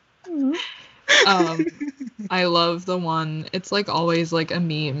 Right. I love the one. It's like always like a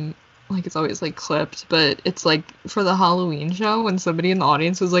meme. Like it's always like clipped, but it's like for the Halloween show when somebody in the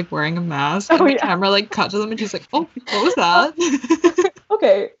audience was like wearing a mask and the camera like cut to them and she's like, "Oh, what was that?"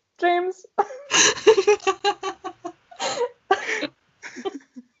 Okay, James.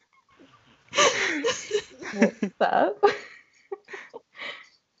 What's that?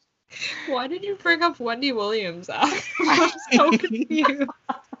 Why did you bring up Wendy Williams? I'm so confused.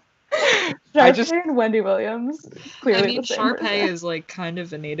 Sharpay and Wendy Williams. Clearly I mean, the same Sharpay person. is like kind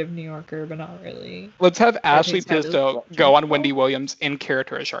of a native New Yorker, but not really. Let's have Ashley think that is Tisdale what go on James Wendy Williams in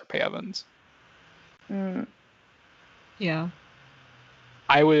character as Sharpay Evans. Yeah.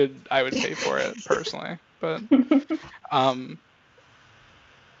 I would pay for it personally, but Ashley,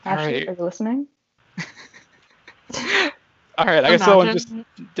 alright. are you listening? All right, I guess that one just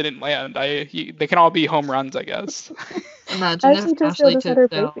didn't land. They can all be home runs, I guess. Imagine if Ashley just had her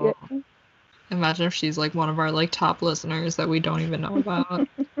Tisdale. birthday. Imagine if she's like one of our like top listeners that we don't even know about.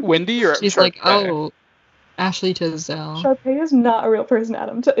 Wendy or She's Sharpay? like, "Oh, Ashley Tisdale." Sharpay is not a real person,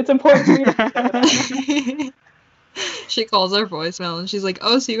 Adam. It's important for me to know that. She calls our voicemail and she's like,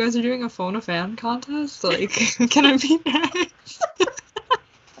 "Oh, so you guys are doing a phone a fan contest? Like, can I be next?"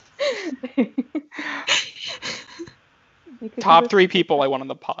 Top 3 people I want on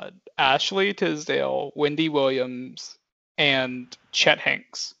the pod: Ashley Tisdale, Wendy Williams, and Chet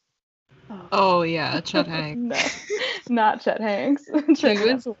Hanks. Oh yeah, Chet Hanks. No, not Chet Hanks.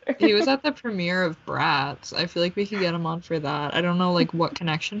 He was at the premiere of Bratz. I feel like we could get him on for that. I don't know like what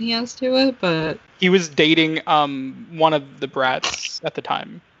connection he has to it, but he was dating one of the Bratz at the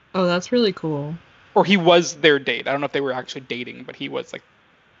time. Oh, that's really cool. Or he was their date. I don't know if they were actually dating, but he was like,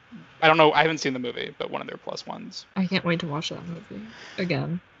 I don't know. I haven't seen the movie, but one of their plus ones. I can't wait to watch that movie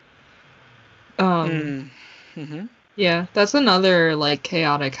again. Yeah, that's another like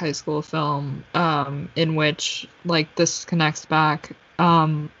chaotic high school film in which like this connects back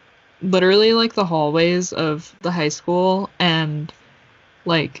literally like the hallways of the high school and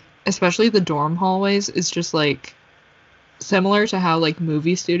like especially the dorm hallways is just like similar to how like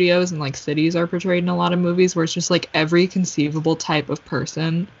movie studios and like cities are portrayed in a lot of movies where it's just like every conceivable type of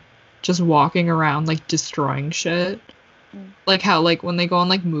person just walking around like destroying shit. Like how like when they go on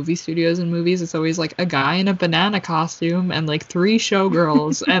like movie studios and movies, it's always like a guy in a banana costume and like 3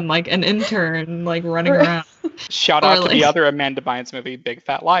 showgirls and like an intern like running around. Shout out to the other Amanda Bynes movie, Big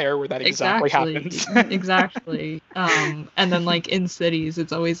Fat Liar, where that exactly happens. Exactly. And then like in cities,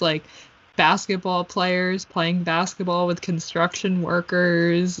 it's always like basketball players playing basketball with construction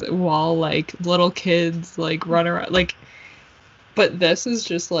workers while like little kids like run around. Like, but this is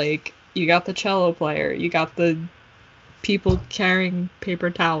just like you got the cello player, you got the people carrying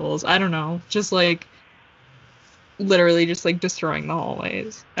paper towels. I don't know, just like literally just like destroying the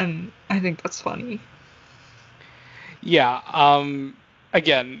hallways, and I think that's funny. Yeah.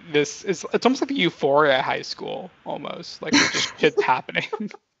 Again, it's almost like the Euphoria high school, almost like it's just shit's happening,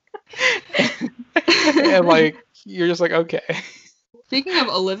 and like you're just like, okay. Speaking of,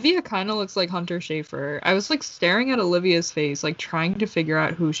 Olivia kind of looks like Hunter Schafer. I was like staring at Olivia's face, like trying to figure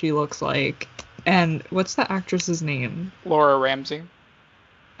out who she looks like, And what's the actress's name? Laura Ramsey.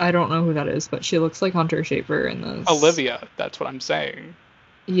 I don't know who that is, but she looks like Hunter Schafer in this. Olivia, that's what I'm saying.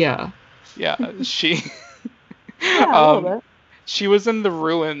 Yeah. Yeah, she. Yeah, a little bit. She was in The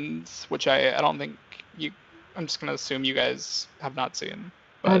Ruins, which I don't think you. I'm just gonna assume you guys have not seen.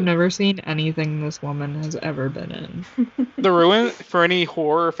 But I've never seen anything this woman has ever been in. The Ruin, for any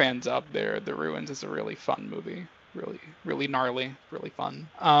horror fans out there, The Ruins is a really fun movie. Really, really gnarly, really fun.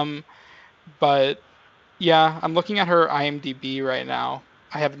 But yeah, I'm looking at her IMDb right now.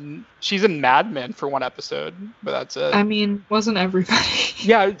 She's in Mad Men for one episode, but that's it. I mean, wasn't everybody?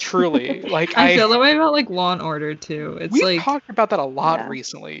 Yeah, truly. Like I feel that way about like Law and Order too. It's we've like talked about that a lot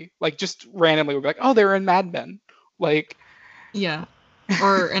recently. Like just randomly, we'll be like, oh, they're in Mad Men. Like yeah.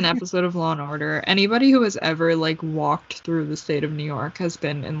 Or an episode of Law and Order. Anybody who has ever like walked through the state of New York has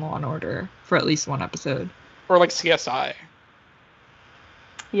been in Law and Order for at least one episode. Or like CSI.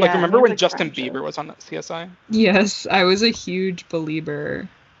 Yeah, like remember when like Justin friendship. Bieber was on CSI? Yes, I was a huge believer.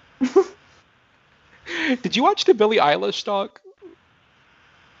 Did you watch the Billie Eilish doc?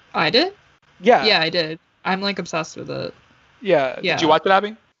 I did? Yeah. Yeah, I did. I'm like obsessed with it. Yeah. Yeah. Did you watch it,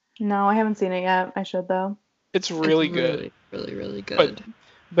 Abby? No, I haven't seen it yet. I should though. It's really good. Really, really good.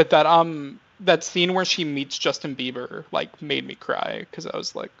 But that scene where she meets Justin Bieber like made me cry because I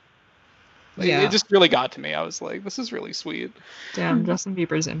was like yeah. It just really got to me. I was like, this is really sweet. Damn, Justin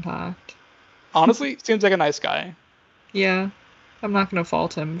Bieber's impact. Honestly, seems like a nice guy. Yeah. I'm not gonna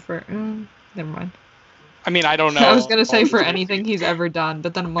fault him for never mind. I mean, I don't know. I was gonna say for anything he's ever done,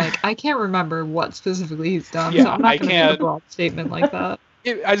 but then I'm like, I can't remember what specifically he's done, Yeah, so I'm not I gonna can't. make a broad statement like that.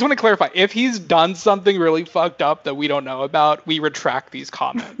 I just want to clarify. If he's done something really fucked up that we don't know about, we retract these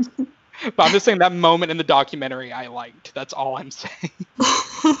comments. But I'm just saying that moment in the documentary I liked. That's all I'm saying.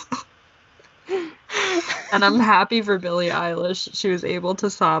 And I'm happy for Billie Eilish. She was able to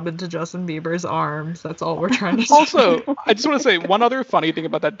sob into Justin Bieber's arms. That's all we're trying to say. Also, I just want to say one other funny thing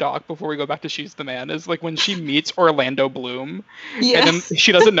about that doc before we go back to She's the Man is like when she meets Orlando Bloom, yeah. and then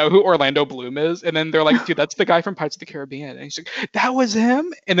she doesn't know who Orlando Bloom is, and then they're like, "Dude, that's the guy from Pirates of the Caribbean," and she's like, "That was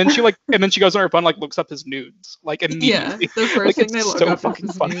him," and then she goes on her phone like looks up his nudes like immediately. Yeah, the first Like, thing it's they look so up fucking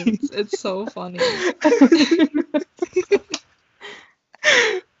is his funny. nudes. It's so funny.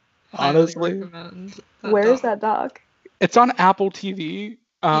 Honestly. Recommend Where is doc. that doc? It's on Apple TV.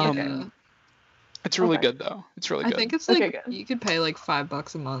 Yeah. It's really Okay. good though. It's really I good. think it's like Okay, good. you could pay like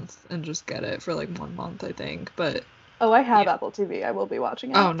 $5 a month and just get it for like 1 month, I think. But Oh, I have Yeah. Apple TV. I will be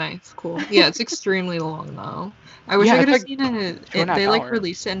watching it. oh, nice, cool. Yeah, it's extremely long though. I wish Yeah, I could it's have seen it. 2.5 They like hours.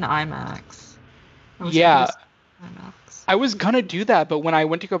 released it in IMAX. I wish I Yeah. could've seen it in IMAX. I was gonna do that, but when I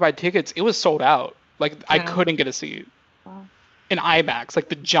went to go buy tickets, it was sold out. Like I Yeah. couldn't get a seat. Wow. In IMAX, like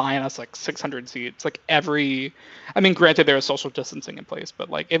the giant ass like 600 seats. Like I mean, granted there was social distancing in place, but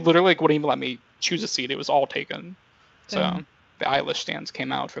like it literally like wouldn't even let me choose a seat. It was all taken. So Damn. the Eilish stands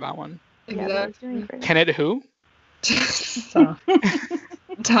came out for that one. Yeah, Billy's doing great. Can it who? So,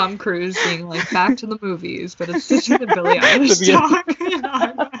 Tom Cruise being like back to the movies, but it's just the Billie Eilish The- talk in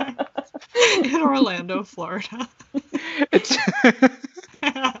IMAX in Orlando, Florida. It's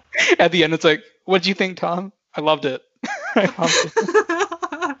at the end. It's like, what do you think, Tom? I loved it. I loved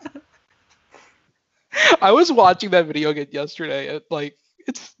it. I was watching that video again yesterday.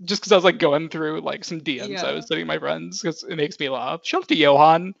 It's just because I was like going through like some DMs I Yeah. was sending my friends because it makes me laugh. Shout out to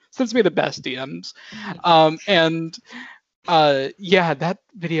Johan, sends me the best DMs. Yeah, that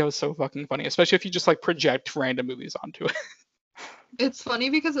video is so fucking funny, especially if you just like project random movies onto it. It's funny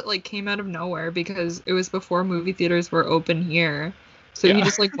because it like came out of nowhere because it was before movie theaters were open here. So he Yeah.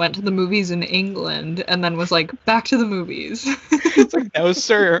 just like went to the movies in England and then was like, back to the movies. It's like, no,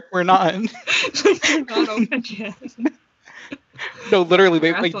 sir, we're not. It's like they're not open yet. No, literally,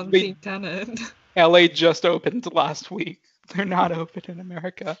 Congrats on seeing Tenet. LA just opened last week. They're not open in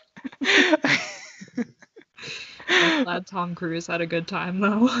America. I'm glad Tom Cruise had a good time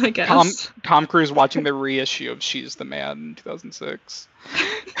though, I guess. Tom Cruise watching the reissue of She's the Man in 2006.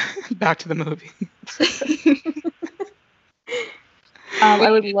 Back to the movie. I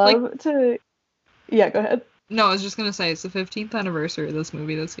would love to. Yeah, go ahead. No, I was just gonna say it's the 15th anniversary of this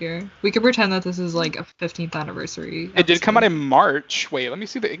movie this year. We could pretend that this is like a 15th anniversary. It did come out episode. in March. Wait, let me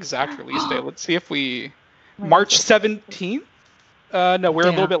see the exact release date. Let's see if we. Oh my March God. 17th? No, we're a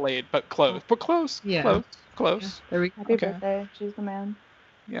little Damn. bit late, but close. But close. Yeah. Close. Yeah, there we go. Happy Okay. birthday. She's the man.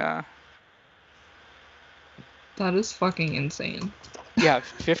 Yeah. That is fucking insane. Yeah,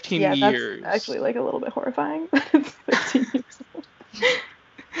 15 Yeah, years. that's actually like a little bit horrifying. It's 15 years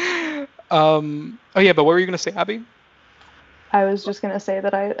old. Oh yeah, but what were you gonna say, Abby? I was just gonna say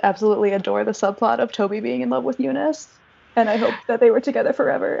that I absolutely adore the subplot of Toby being in love with Eunice. And I hope that they were together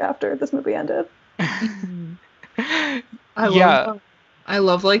forever after this movie ended. I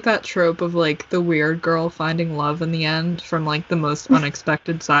love like that trope of like the weird girl finding love in the end from like the most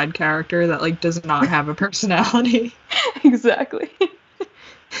unexpected side character that like does not have a personality. Exactly.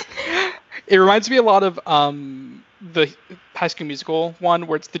 It reminds me a lot of the High School Musical one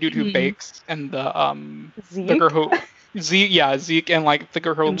where it's the dude who bakes and the girl who Zeke and like the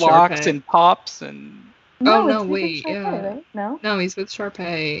girl who locks and pops and Wait, right? No, he's with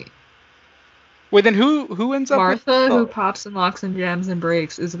Sharpay. Wait, then who ends up Martha, who pops and locks and jams and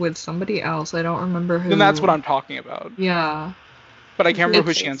breaks, is with somebody else. I don't remember who. Then that's what I'm talking about. Yeah. But I can't remember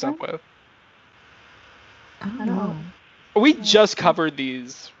who she ends up with. I don't know. We just covered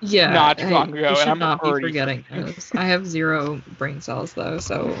these not too long ago, and I'm not already be forgetting those. I have 0 brain cells though,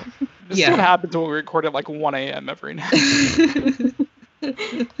 so this is what happens when we record at like 1 a.m. every night.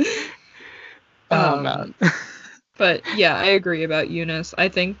 Man. But yeah, I agree about Eunice. I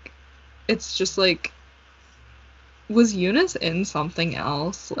think it's just like, was Eunice in something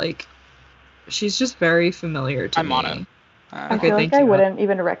else? Like, she's just very familiar to me. I'm on it. I feel like I wouldn't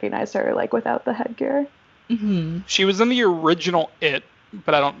even recognize her like without the headgear. Mm-hmm. She was in the original It,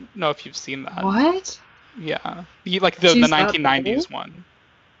 but I don't know if you've seen that. What? Yeah, the 1990s one.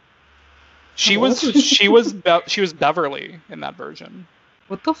 She was Beverly in that version.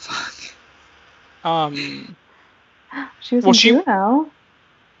 What the fuck? She was in Juno.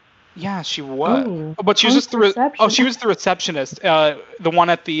 Yeah, she was. But she was just she was the receptionist. The one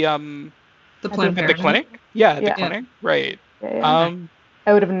at the Planned Parenthood? The clinic. Yeah, the clinic. Right. Yeah.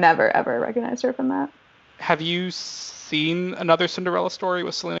 I would have never ever recognized her from that. Have you seen Another Cinderella Story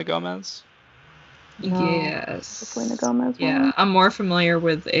with Selena Gomez? No, yes. The Selena Gomez one. Yeah, I'm more familiar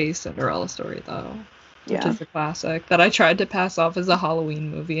with A Cinderella Story though. Which is a classic that I tried to pass off as a Halloween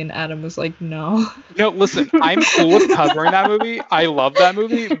movie, and Adam was like, no. No, listen, I'm cool with covering that movie. I love that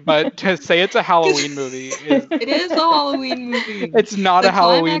movie, but to say it's a Halloween movie It is a Halloween movie. It's not a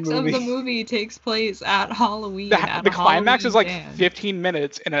Halloween movie. The climax of the movie takes place at Halloween. The climax is like 15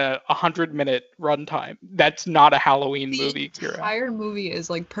 minutes in a 100-minute runtime. That's not a Halloween movie, Kira. The entire movie is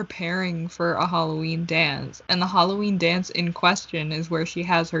like preparing for a Halloween dance, and the Halloween dance in question is where she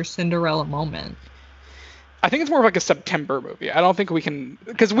has her Cinderella moment. I think it's more of like a September movie. I don't think we can,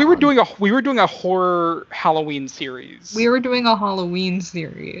 because we were doing a horror Halloween series. We were doing a Halloween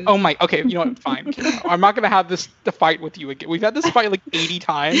series. Oh my. Okay, you know what? Fine. I'm not gonna have this fight with you again. We've had this fight like 80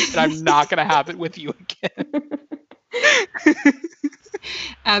 times, and I'm not gonna have it with you again.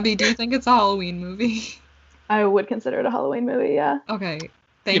 Abby, do you think it's a Halloween movie? I would consider it a Halloween movie. Yeah. Okay.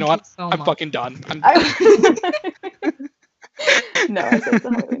 Thank you what? So much. I'm fucking done. No, I said it's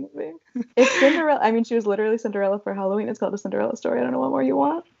a Halloween movie. It's Cinderella. I mean, she was literally Cinderella for Halloween. It's called A Cinderella Story. I don't know what more you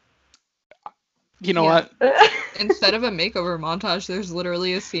want. You know what? Instead of a makeover montage, there's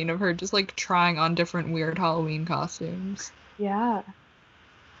literally a scene of her just like trying on different weird Halloween costumes. Yeah.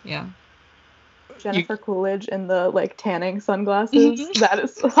 Yeah. Jennifer Coolidge in the like tanning sunglasses. That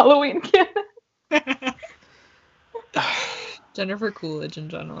is Halloween canon. Jennifer Coolidge in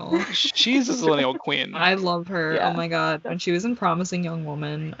general. She's a millennial queen. I love her. Yeah. Oh my god. When she was in Promising Young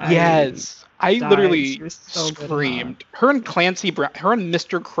Woman. I literally screamed. Her and Clancy Brown, her and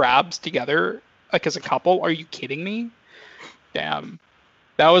Mr. Krabs together, like as a couple. Are you kidding me? Damn.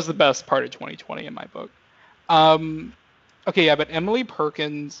 That was the best part of 2020 in my book. Okay, yeah, but Emily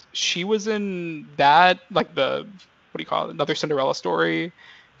Perkins, she was in that, like the, what do you call it? Another Cinderella Story.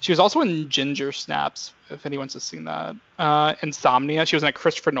 She was also in Ginger Snaps, if anyone's seen that. Insomnia. She was in a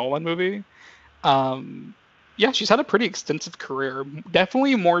Christopher Nolan movie. Yeah, she's had a pretty extensive career.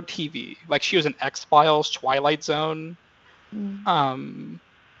 Definitely more TV. Like she was in X-Files, Twilight Zone,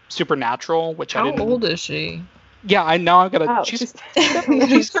 Supernatural, which I didn't. How old is she? Yeah, I know. I've got to. Wow,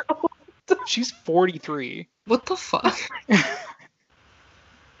 she's 43. What the fuck?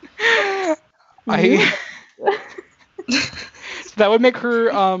 So that would make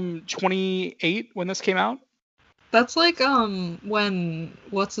her 28 when this came out. That's like when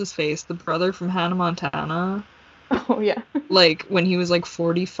what's his face, the brother from Hannah Montana. Oh yeah. Like when he was like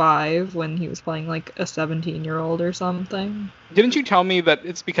 45 when he was playing like a 17-year-old or something. Didn't you tell me that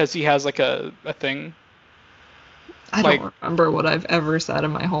it's because he has like a thing? I don't remember what I've ever said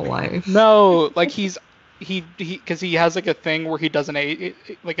in my whole life. No, like he because he has like a thing where he doesn't age,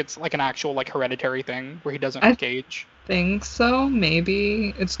 like it's like an actual like hereditary thing where he doesn't age. Think so,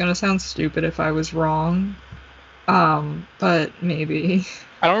 maybe. It's gonna sound stupid if I was wrong. But maybe.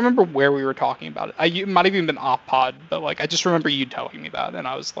 I don't remember where we were talking about it. It might have even been off pod, but like I just remember you telling me that, and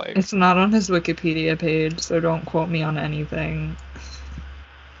I was like, it's not on his Wikipedia page, so don't quote me on anything.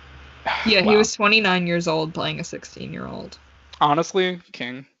 Yeah, he Wow. was 29 years old playing a 16-year-old. Honestly,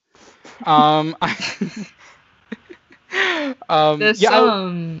 king. This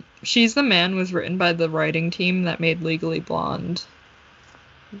Yeah. She's the Man was written by the writing team that made Legally Blonde.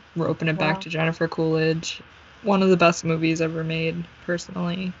 We're opening it back Wow. to Jennifer Coolidge. One of the best movies ever made,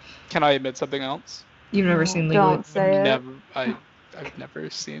 personally. Can I admit something else? You've never No, seen Legally don't say it. I've never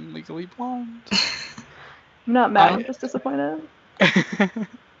seen Legally Blonde. I'm not mad. I I'm just disappointed.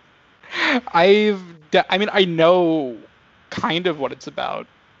 I mean, I know kind of what it's about,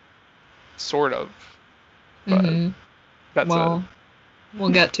 sort of, but Mm-hmm. that's Well, we'll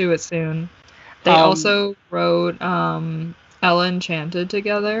get to it soon. it. They also wrote Ella Enchanted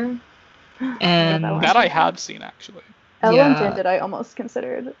together. And Ella that I Enchanted. have seen, actually. Ella Yeah. Enchanted I almost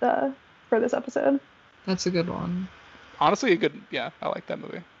considered for this episode. That's a good one. Honestly, I like that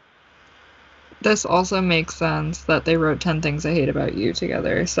movie. This also makes sense that they wrote 10 Things I Hate About You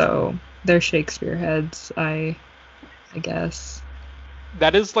together, so they're Shakespeare heads, I guess.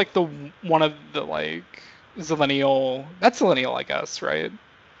 That is like one of the like Zillennial. That's Zillennial, I guess, right?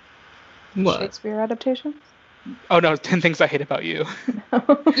 What? Shakespeare adaptations? Oh no, 10 Things I Hate About You.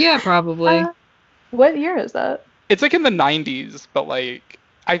 Yeah, probably. What year is that? It's like in the 90s, but like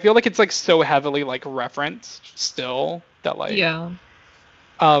I feel like it's like so heavily like referenced still that like Yeah.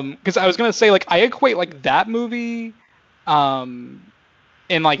 because I was gonna say like I equate like that movie in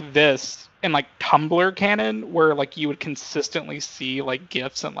like this in like Tumblr canon where like you would consistently see like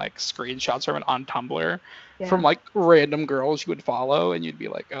GIFs and like screenshots from it on Tumblr from like random girls you would follow and you'd be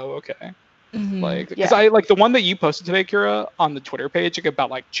like, oh okay. Mm-hmm. Like, because I like the one that you posted today, Kira, on the Twitter page, like about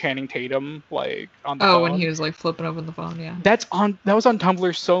like Channing Tatum, like on the phone. When he was like flipping open the phone, yeah. That was on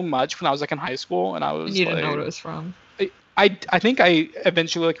Tumblr so much when I was like in high school, and I was And you didn't like, know what it was from. I think I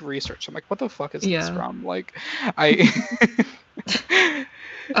eventually like researched. I'm like, what the fuck is this from? Like,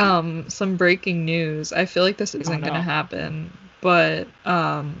 Some breaking news. I feel like this isn't gonna happen, but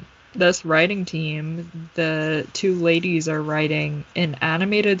this writing team, the two ladies are writing an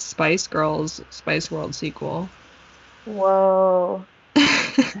animated Spice Girls Spice World sequel. Whoa.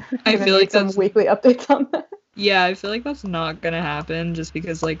 I feel like some weekly updates on that. Yeah, I feel like that's not gonna happen just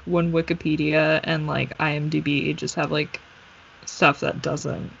because like when Wikipedia and like IMDb just have like stuff that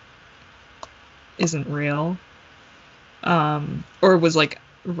isn't real. Or was like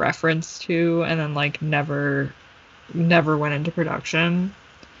referenced to and then like never went into production.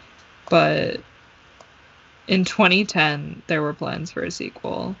 But in 2010 there were plans for a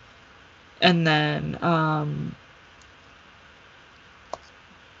sequel. And then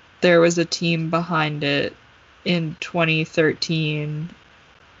there was a team behind it in 2013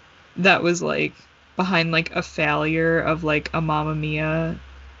 that was like behind like a failure of like a Mamma Mia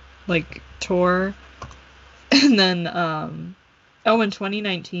like tour. And then in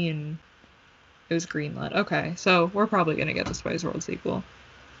 2019 it was greenlit. Okay, so we're probably gonna get the Spice World sequel.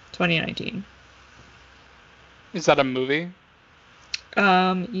 2019. Is that a movie?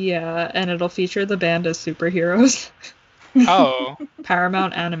 Yeah, and it'll feature the band as superheroes. Oh.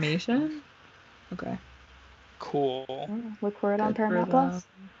 Paramount Animation? Okay. Cool. Look for it on Paramount Plus.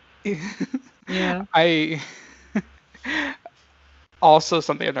 Yeah. I also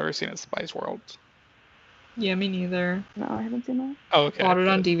something I've never seen is Spice World. Yeah, me neither. No, I haven't seen that. Oh, okay. Bought it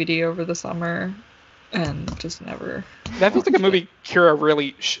on DVD over the summer and just never. That feels like a movie Kira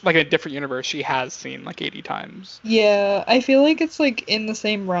really, like in a different universe, she has seen like 80 times. Yeah, I feel like it's like in the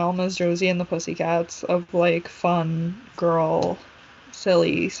same realm as Josie and the Pussycats of like fun, girl,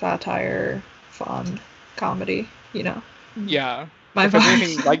 silly, satire, fun, comedy, you know? Yeah. My if it's vibe.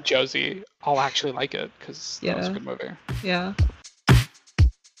 anything like Josie, I'll actually like it because that was a good movie. Yeah.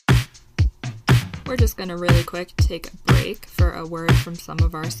 We're just going to really quick take a break for a word from some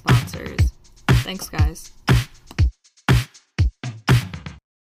of our sponsors. Thanks, guys.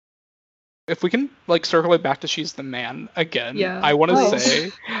 If we can like circle it back to She's the Man again, Yeah. I want to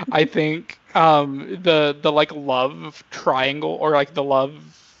say, I think the like love triangle or like the love,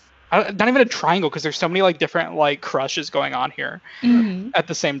 not even a triangle because there's so many like different like crushes going on here at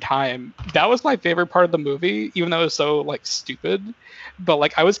the same time. That was my favorite part of the movie, even though it was so like stupid. But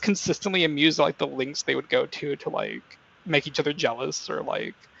like I was consistently amused at like the links they would go to like make each other jealous or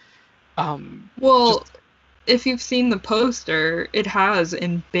like if you've seen the poster, it has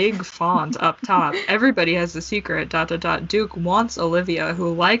in big font up top, everybody has a secret, ... Duke wants Olivia,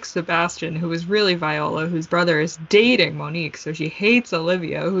 who likes Sebastian, who is really Viola, whose brother is dating Monique, so she hates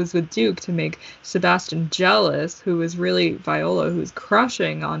Olivia, who's with Duke to make Sebastian jealous, who is really Viola, who's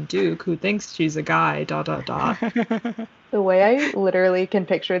crushing on Duke, who thinks she's a guy, ... The way I literally can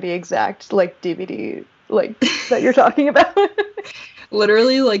picture the exact like DVD like that you're talking about.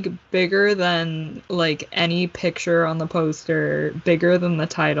 Literally, like, bigger than, like, any picture on the poster, bigger than the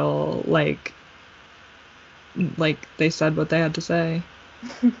title, like, they said what they had to say.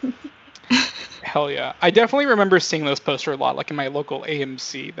 Hell yeah. I definitely remember seeing this poster a lot, like, in my local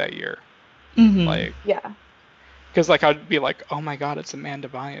AMC that year. Mm-hmm. Like, Yeah. because, like, I'd be like, oh my god, it's Amanda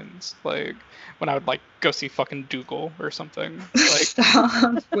Bynes. Like, when I would, like, go see fucking Dougal or something. Like,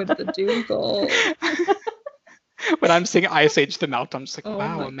 stop with the Dougal. When I'm seeing Ice Age the Melt, I'm just like, Oh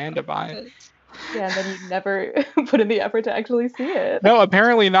wow, my Amanda God. Bynes. Yeah, and then you never put in the effort to actually see it. No,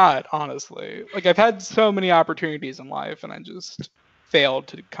 apparently not, honestly. Like, I've had so many opportunities in life, and I just failed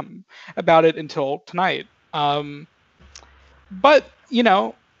to come about it until tonight. But, you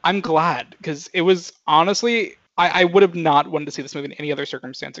know, I'm glad, because it was, honestly, I would have not wanted to see this movie in any other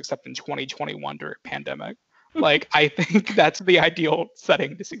circumstance except in 2021 during a pandemic. Like, I think that's the ideal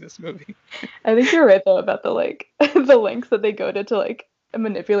setting to see this movie. I think you're right though about the like the lengths that they go to like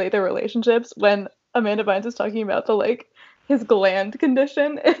manipulate their relationships. When Amanda Bynes is talking about the like his gland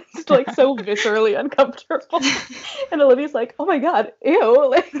condition, it's like so viscerally uncomfortable. And Olivia's like, "Oh my god, ew!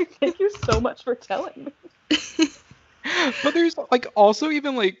 Like, thank you so much for telling me." But there's like also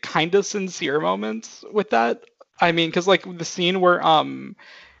even like kind of sincere moments with that. I mean, because like the scene where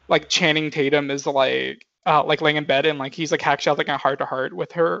like Channing Tatum is like laying in bed and like he's like actually has like a heart to heart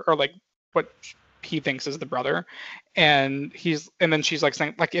with her, or like what he thinks is the brother, and then she's like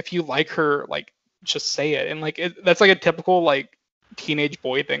saying like, if you like her, like just say it. And like that's like a typical like teenage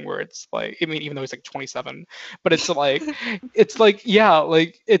boy thing where it's like, I mean, even though he's like 27, but it's like yeah,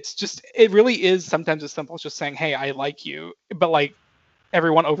 like it really is sometimes as simple as just saying, hey, I like you, but like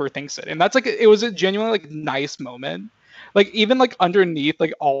everyone overthinks it. And that's like, it was a genuinely like nice moment. Like even like underneath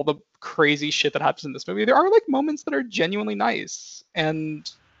like all the crazy shit that happens in this movie, there are like moments that are genuinely nice, and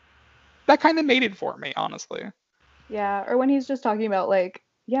that kind of made it for me, honestly. Yeah, or when he's just talking about like,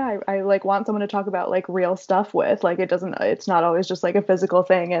 yeah, I like want someone to talk about like real stuff with. Like it's not always just like a physical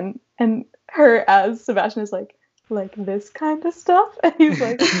thing. And her as Sebastian is like this kind of stuff. And he's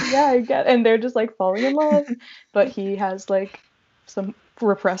like, yeah, I get. And they're just like falling in love. But he has like some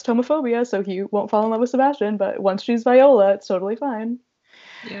repressed homophobia, so he won't fall in love with Sebastian. But once she's Viola, it's totally fine.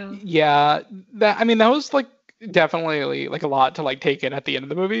 Yeah, that was like definitely like a lot to like take in at the end of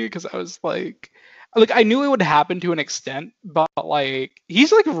the movie, because I was like I knew it would happen to an extent, but like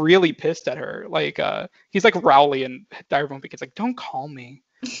he's like really pissed at her. Like he's like Rowley in Diary of a Wimpy Kid. It's like, don't call me,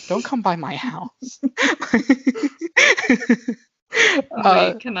 don't come by my house.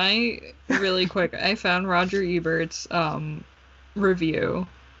 Wait, can I really quick? I found Roger Ebert's review.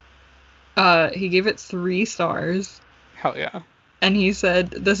 He gave it 3 stars. Hell yeah. And he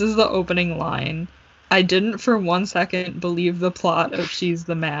said, this is the opening line. I didn't for 1 second believe the plot of She's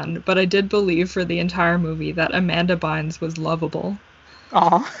the Man, but I did believe for the entire movie that Amanda Bynes was lovable.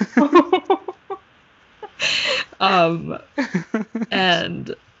 Aw.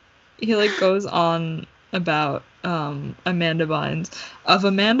 And he like goes on about Amanda Bynes. Of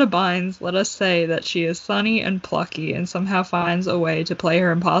Amanda Bynes, let us say that she is funny and plucky and somehow finds a way to play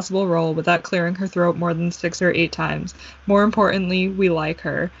her impossible role without clearing her throat more than 6 or 8 times. More importantly, we like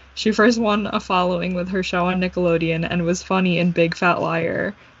her. She first won a following with her show on Nickelodeon and was funny in Big Fat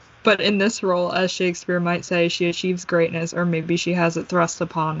Liar. But in this role, as Shakespeare might say, she achieves greatness, or maybe she has it thrust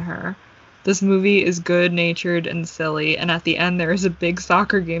upon her. This movie is good-natured and silly, and at the end there is a big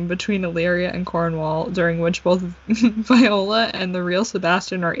soccer game between Illyria and Cornwall, during which both Viola and the real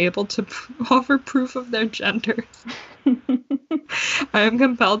Sebastian are able to offer proof of their genders. I am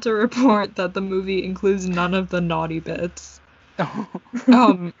compelled to report that the movie includes none of the naughty bits.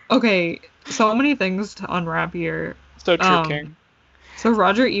 Okay, so many things to unwrap here. So true, King. So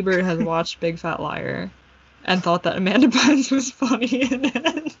Roger Ebert has watched Big Fat Liar and thought that Amanda Bynes was funny in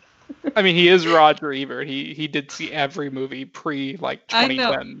it. I mean, he is Roger Ebert. He did see every movie pre like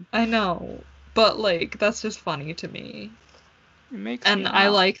 2010. I know, but like that's just funny to me. It makes and I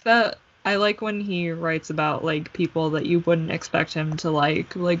like that. I like when he writes about like people that you wouldn't expect him to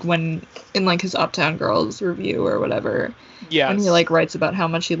like when in like his Uptown Girls review or whatever. Yes. When he like writes about how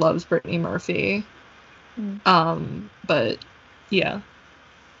much he loves Brittany Murphy. But yeah.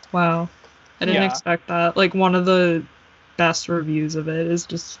 Wow. I didn't expect that. Like one of the best reviews of it is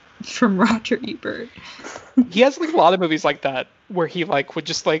just from Roger Ebert. He has like a lot of movies like that where he like would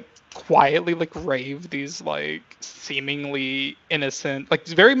just like quietly like rave these like seemingly innocent, like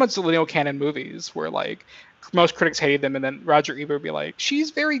very much lineal canon movies where like most critics hated them, and then Roger Ebert would be like, she's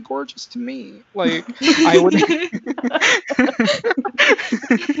very gorgeous to me. Like I would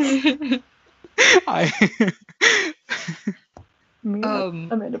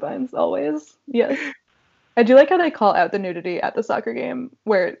Amanda Bynes always. Yes. I do like how they call out the nudity at the soccer game.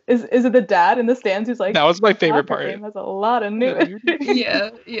 Where is it the dad in the stands who's like, That was my favorite soccer part. game has a lot of nudity. Yeah.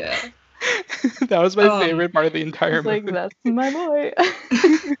 That was my favorite part of the entire He's like, movie. that's my boy.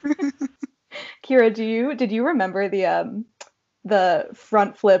 Kira, did you remember the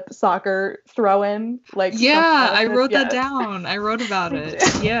front flip soccer throw in? Like, Yeah, I wrote that yes. down. I wrote about it.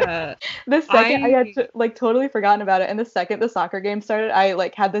 Yeah. The second I had like totally forgotten about it, and the second the soccer game started, I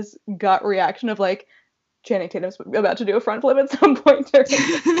like had this gut reaction of like, Channing Tatum's about to do a front flip at some point during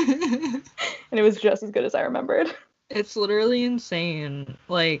it. And it was just as good as I remembered. It's literally insane.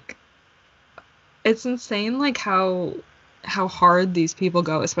 Like, it's insane like how hard these people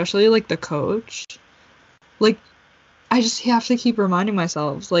go, especially like the coach. Like, I just have to keep reminding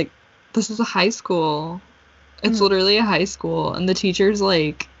myself, like, this is a high school. It's literally a high school, and the teacher's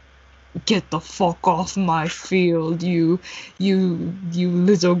like, get the fuck off my field, you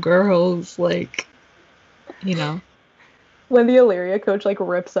little girls, like, you know. When the Illyria coach like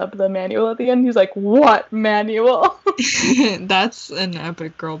rips up the manual at the end, he's like, what manual? That's an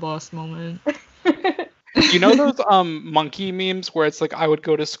epic girl boss moment. You know those monkey memes where it's like, I would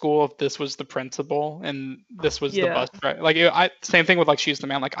go to school if this was the principal and this was the bus driver. Like, same thing with like She's the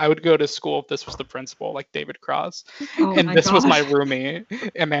Man. Like, I would go to school if this was the principal, like David Cross, and this was my roomie,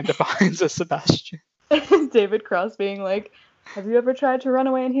 Amanda Bynes as Sebastian. David Cross being like, have you ever tried to run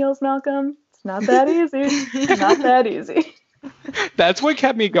away in heels, Malcolm? It's not that easy. Not that easy. That's what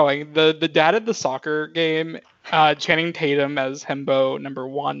kept me going. The dad at the soccer game, Channing Tatum as Himbo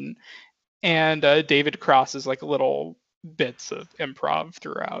 #1. And David Cross's like little bits of improv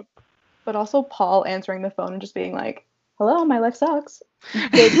throughout. But also Paul answering the phone and just being like, hello, my life sucks.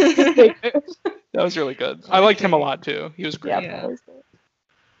 That was really good. I liked him a lot too. He was great. Yeah, Paul was good.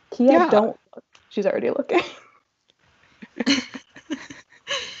 Kia, don't look. She's already looking.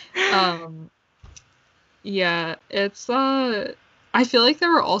 Yeah, it's I feel like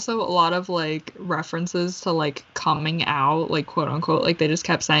there were also a lot of like references to like coming out, like quote unquote, like they just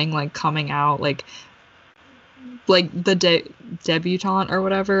kept saying like coming out, like the debutante or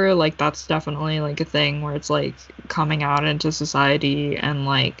whatever, like that's definitely like a thing where it's like coming out into society, and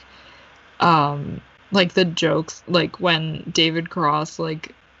like the jokes, like when David Cross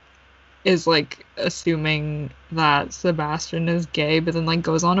like is like assuming that Sebastian is gay, but then like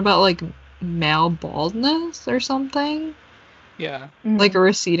goes on about like male baldness or something. Yeah. Like a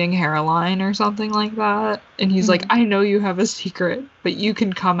receding hairline or something like that. And he's like, I know you have a secret, but you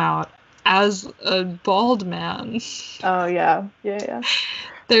can come out as a bald man. Oh, yeah. Yeah.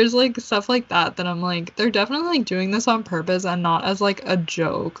 There's like stuff like that I'm like, they're definitely like doing this on purpose and not as like a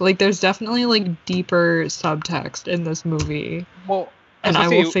joke. Like there's definitely like deeper subtext in this movie. Well, and I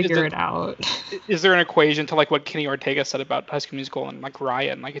will figure it out. Is there an equation to like what Kenny Ortega said about High School Musical and like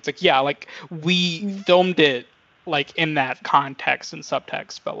Ryan? Like it's like, yeah, like we filmed it like in that context and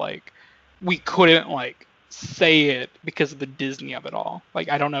subtext, but like we couldn't like say it because of the Disney of it all. Like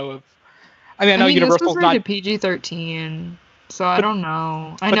I don't know if I know Universal's not PG-13, so I don't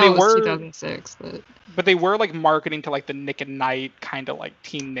know. I know it was 2006, but they were like marketing to like the Nick at Night kind of like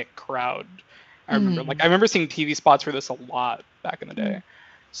Teen Nick crowd. I remember seeing TV spots for this a lot back in the day.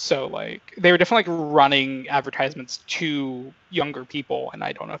 So like they were definitely like running advertisements to younger people, and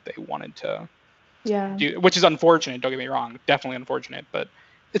I don't know if they wanted to do, which is unfortunate, don't get me wrong, definitely unfortunate, but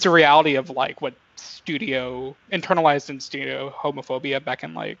it's a reality of like what internalized in studio homophobia back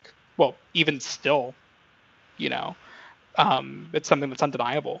in like, well, even still, you know, it's something that's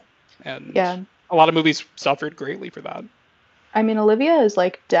undeniable, and a lot of movies suffered greatly for that. I mean, Olivia is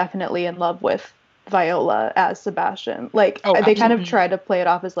like definitely in love with Viola as Sebastian. Like they kind of try to play it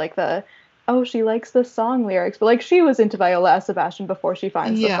off as like she likes the song lyrics, but like she was into Viola as Sebastian before she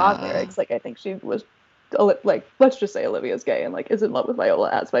finds the song lyrics. Like I think she was like, let's just say Olivia's gay and like is in love with Viola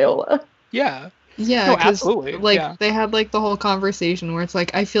as Viola. Yeah, no, absolutely. Like they had like the whole conversation where it's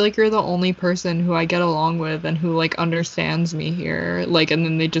like, I feel like you're the only person who I get along with and who like understands me here. Like, and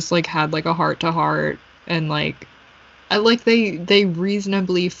then they just like had like a heart to heart, and like I like they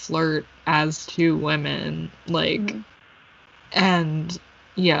reasonably flirt as two women, like, and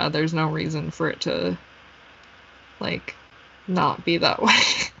yeah, there's no reason for it to like not be that way.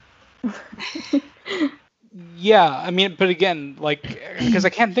 Yeah, I mean, but again, like, because I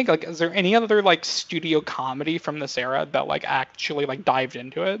can't think, like, is there any other like studio comedy from this era that like actually like dived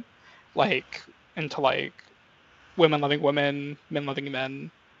into it, like into like women loving women, men loving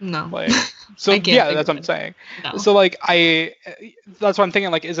men? No. Like, so yeah, that's what I'm saying. No. So like that's what I'm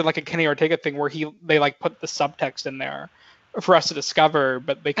thinking. Like, is it like a Kenny Ortega thing where they like put the subtext in there for us to discover,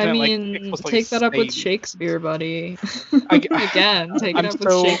 but they I couldn't mean, explicitly take that up with say- Shakespeare, buddy. I- Again, take it I'm up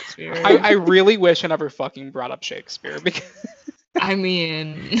so- with Shakespeare. I really wish I never fucking brought up Shakespeare because I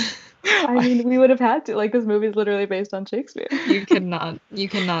mean, we would have had to. Like, this movie is literally based on Shakespeare. you cannot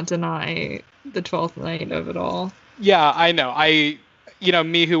deny the 12th night of it all. yeah, I know.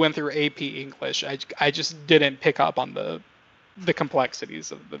 Me who went through AP English, I just didn't pick up on the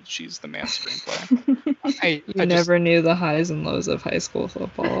complexities of the She's the Man screenplay. You never knew the highs and lows of high school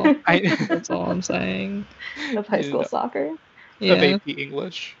football. I That's all I'm saying. Of high school soccer. Yeah. of AP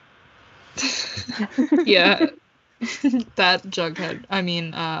English. Yeah. That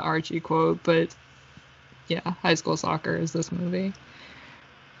Archie quote, but yeah, high school soccer is this movie.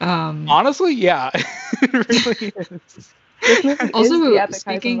 Honestly, yeah, it really is. This movie Also, is the epic highs and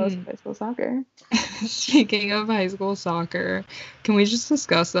speaking- lows of high school soccer. Speaking of high school soccer, can we just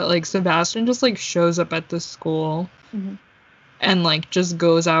discuss that like Sebastian just like shows up at this school Mhm. and like just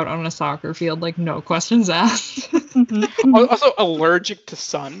goes out on a soccer field like no questions asked. Also allergic to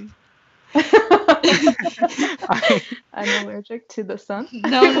sun. I'm allergic to the sun.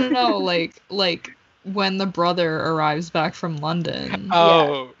 No, like when the brother arrives back from London.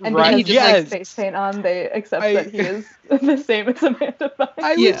 Oh, And right. because just, there's Yes. like face paint on, they accept that he is the same as Amanda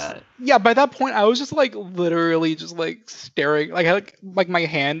Bynes. Yeah. By that point, I was just like literally just like staring, like I like my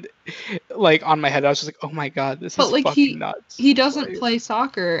hand, like on my head. I was just like, oh my god, this But, is like, fucking nuts. He doesn't Like, play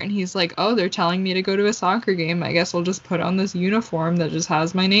soccer, and he's like, oh, they're telling me to go to a soccer game. I guess I'll just put on this uniform that just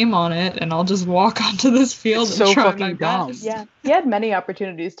has my name on it, and I'll just walk onto this field It's and so try fucking my dumb. best. Yeah, he had many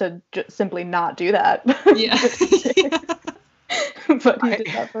opportunities to simply not do that. Yeah. But he did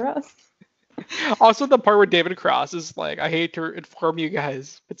that for us. Also, the part where David Cross is like, I hate to inform you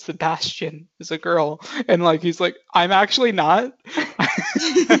guys, but Sebastian is a girl, and like he's like, I'm actually not.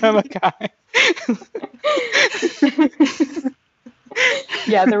 I'm a guy.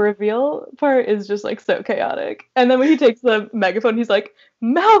 Yeah, the reveal part is just like so chaotic. And then when he takes the megaphone, he's like,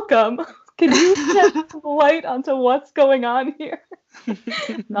 Malcolm, can you shed light onto what's going on here?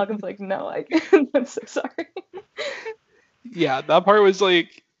 Malcolm's like, no, I'm so sorry. Yeah, that part was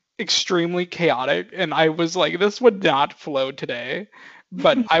like extremely chaotic, and I was like, this would not flow today,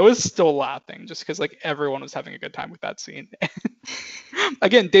 but I was still laughing just because like everyone was having a good time with that scene.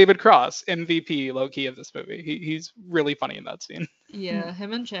 Again, David Cross, MVP low key of this movie. He's really funny in that scene. Yeah,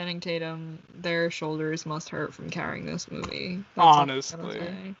 him and Channing Tatum, their shoulders must hurt from carrying this movie. That's all I'm gonna Honestly.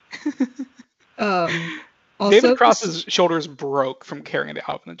 say. Also, David Cross's shoulders broke from carrying the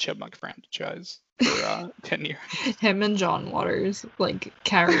Alvin and the Chipmunk franchise for 10 years. him and John Waters like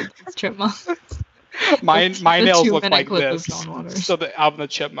carried these chipmunks. My The nails look 2-minute like clip of this, John Waters. so the Alvin and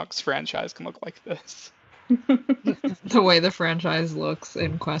the Chipmunks franchise can look like this. The way the franchise looks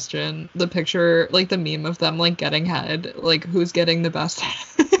in question, the picture, like the meme of them like getting head, like who's getting the best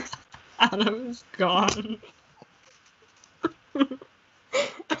head. Adam's gone.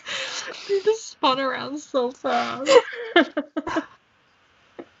 He just spun around so fast.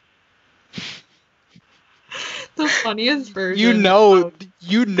 The funniest version.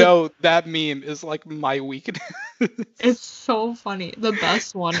 You know that meme is like my weakness. It's so funny. The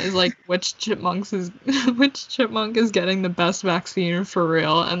best one is like which chipmunk is getting the best vaccine for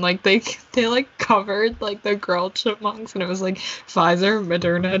real, and like they like covered like the girl chipmunks, and it was like Pfizer,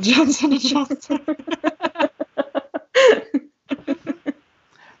 Moderna, Johnson & Johnson.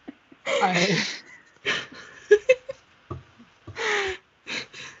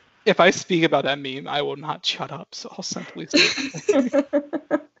 If I speak about that meme, I will not shut up, so I'll simply say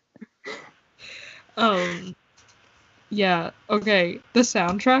Yeah, okay. The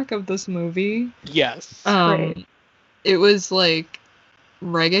soundtrack of this movie, yes. Great. it was like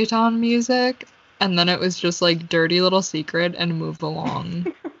reggaeton music, and then it was just like Dirty Little Secret and Move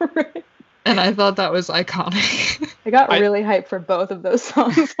Along. Right. And I thought that was iconic. I got really hyped for both of those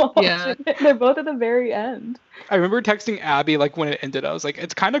songs. while Yeah. watching it. They're both at the very end. I remember texting Abby like when it ended. I was like,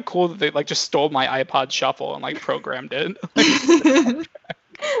 it's kind of cool that they like just stole my iPod Shuffle and like programmed it.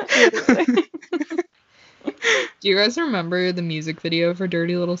 Literally. Do you guys remember the music video for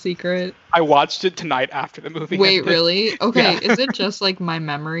Dirty Little Secret? I watched it tonight after the movie. Wait, ended. really? Okay, Yeah. is it just like my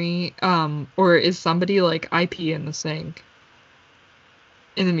memory? Or is somebody like IP in the sink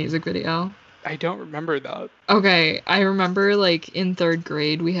in the music video? I don't remember that. Okay, I remember like in 3rd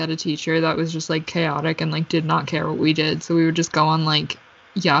grade we had a teacher that was just like chaotic and like did not care what we did. So we would just go on like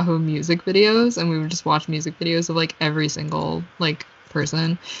Yahoo music videos and we would just watch music videos of like every single like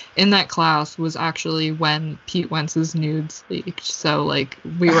person. In that class was actually when Pete Wentz's nudes leaked. So like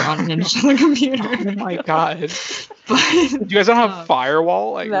we were unhinged on the computer. Oh my god. But You guys don't have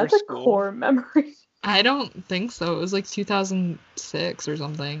Firewall at That's your a school? core memory. I don't think so. It was like 2006 or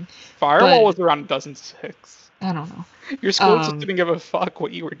something. Firewall But was around 2006. I don't know. Your school just didn't give a fuck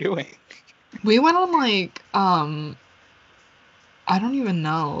what you were doing. We went on like I don't even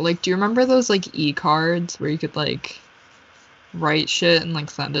know. Like, do you remember those like e-cards where you could like write shit and like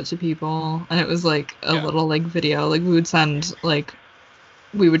send it to people? And it was like a little like video. Like we would send like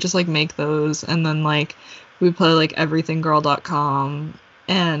we would just like make those, and then like we'd play like everythinggirl.com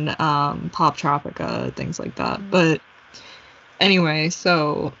and Pop Tropica, things like that. But anyway,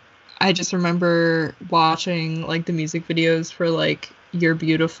 so I just remember watching like the music videos for like You're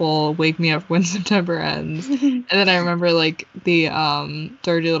Beautiful, Wake Me Up When September Ends. And then I remember like the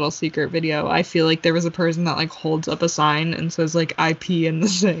Dirty Little Secret video. I feel like there was a person that like holds up a sign and says like I pee in the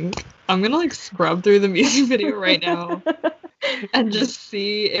sink. I'm gonna like scrub through the music video right now and just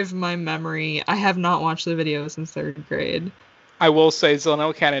see if my memory. I have not watched the video since 3rd grade. I will say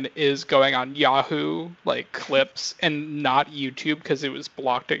Zeleno Cannon is going on Yahoo like clips and not YouTube because it was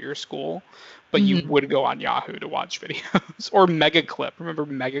blocked at your school. But you would go on Yahoo to watch videos. Or Megaclip. Remember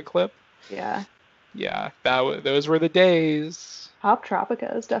Megaclip? Yeah. Yeah, those were the days. Pop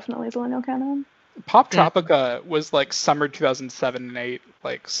Tropica is definitely Zeleno Cannon. Pop Tropica was like summer 2007 and 8,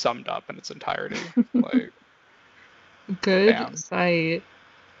 like summed up in its entirety. Like good site.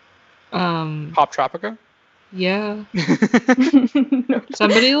 Pop Tropica? Yeah. No,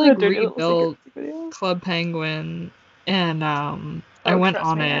 Somebody like the Dirty Little rebuilt Secret video. Club Penguin, and I went trust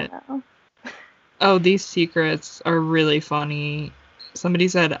on me, I it. know. Oh, these secrets are really funny. Somebody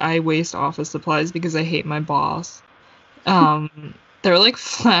said I waste office supplies because I hate my boss. They're like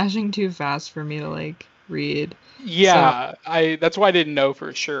flashing too fast for me to like read. Yeah, that's why I didn't know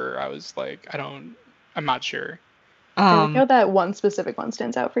for sure. I was like, I'm not sure. I like how that one specific one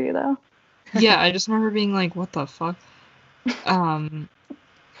stands out for you though. Yeah, I just remember being like, what the fuck? Do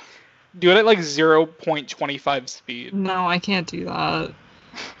it at like 0.25 speed. No, I can't do that.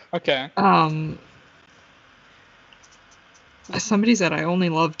 Okay. Somebody said I only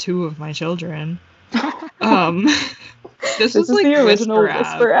love 2 of my children. This is like the original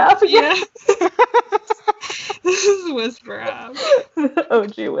Whisper app. Yeah. This is Whisper app.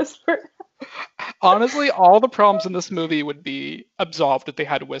 OG Whisper. Honestly, all the problems in this movie would be absolved if they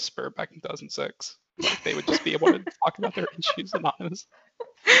had Whisper back in 2006. Like, they would just be able to talk about their issues anonymous.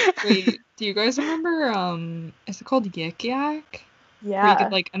 Wait, do you guys remember, is it called Yik Yak? Yeah. Where you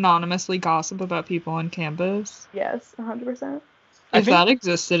could, like, anonymously gossip about people on campus? Yes, 100%. If that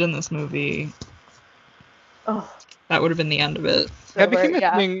existed in this movie, that would have been the end of it. That became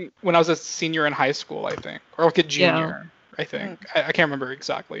a thing when I was a senior in high school, I think. Or like a junior, I think. I can't remember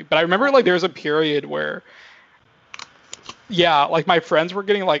exactly. But I remember, like, there was a period where, like, my friends were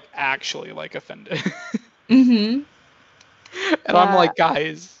getting, like, actually, like, offended. Mm-hmm. And I'm like,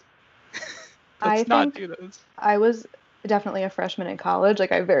 guys, let's not do this. I was definitely a freshman in college.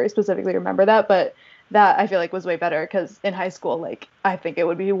 Like, I very specifically remember that. But that, I feel like, was way better. Because in high school, like, I think it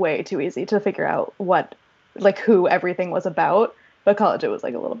would be way too easy to figure out who everything was about. But college, it was,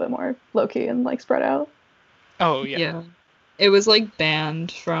 like, a little bit more low-key and, like, spread out. Oh, yeah. It was, like,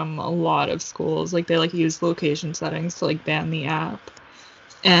 banned from a lot of schools. Like, they, like, used location settings to, like, ban the app.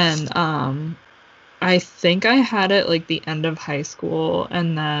 And, I think I had it, like, the end of high school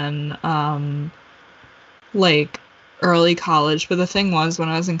and then, like, early college. But the thing was, when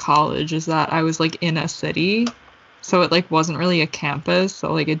I was in college, is that I was, like, in a city. So it, like, wasn't really a campus.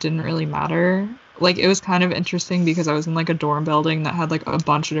 So, like, it didn't really matter. Like, it was kind of interesting because I was in, like, a dorm building that had, like, a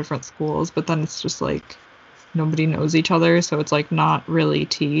bunch of different schools. But then it's just, like, nobody knows each other. So it's, like, not really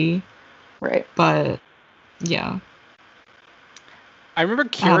tea. Right. But, yeah. I remember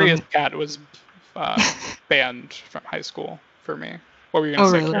Curious Cat was banned from high school for me. What were you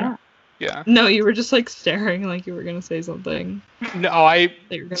going to say? Really? Yeah. No, you were just, like, staring like you were going to say something. No,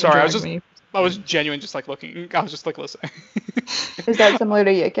 sorry, I was genuine, just, like, looking. I was just, like, listening. Is that similar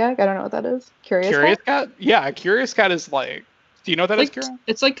to Yik Yak? I don't know what that is. Curious Cat? Yeah, Curious Cat is, like... Do you know what that is, Kira?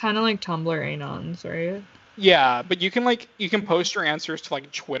 It's, like, kind of like Tumblr Anons, right? Yeah, but you can post your answers to, like,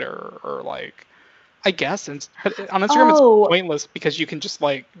 Twitter or, like... I guess on Instagram it's pointless because you can just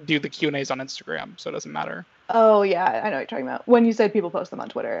like do the Q&As on Instagram, so it doesn't matter. Oh yeah, I know what you're talking about. When you said people post them on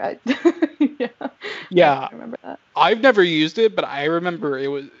Twitter, yeah. I remember that. I've never used it, but I remember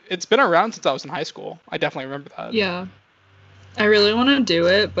it's been around since I was in high school. I definitely remember that. Yeah. I really want to do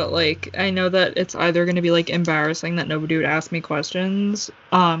it, but like I know that it's either going to be like embarrassing that nobody would ask me questions.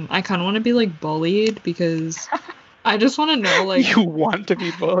 I kind of want to be like bullied because I just want to know, like... You want to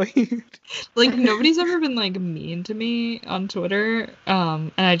be bullied? Like, nobody's ever been, like, mean to me on Twitter,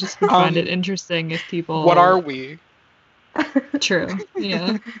 and I just would find it interesting if people... What are we? True.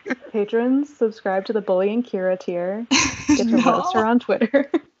 Yeah. Patrons, subscribe to the Bullying Kira tier. Get to roast her on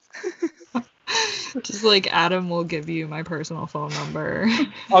Twitter. Just like Adam will give you my personal phone number.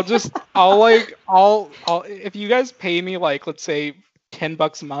 I'll if you guys pay me like, let's say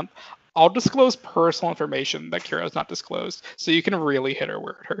 $10 a month, I'll disclose personal information that Kira's not disclosed, so you can really hit her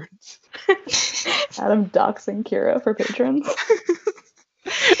where it hurts. Adam doxing Kira for patrons.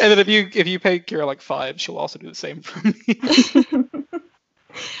 And then if you pay Kira like $5, she'll also do the same for me.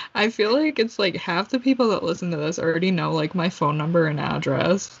 I feel like it's like half the people that listen to this already know like my phone number and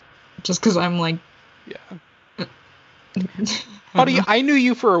address, just because I'm like, yeah. Buddy, I knew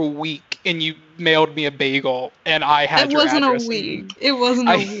you for a week, and you mailed me a bagel, and I had your address. It wasn't a week. It wasn't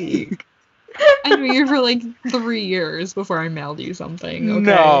a week. I knew you for like 3 years before I mailed you something.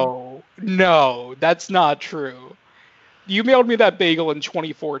 Okay? No, that's not true. You mailed me that bagel in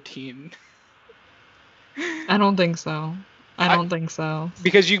 2014. I don't think so. I don't think so.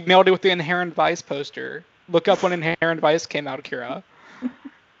 Because you mailed it with the Inherent Vice poster. Look up when Inherent Vice came out, Kira.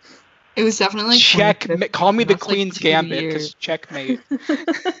 It was definitely like call me the Queen's Gambit, because checkmate.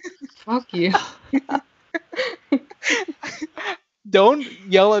 Fuck you. Don't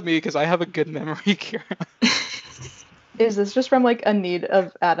yell at me because I have a good memory, Kira. Is this just from like a need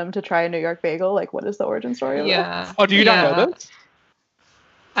of Adam to try a New York bagel? Like, what is the origin story of that? Oh, do you not know this?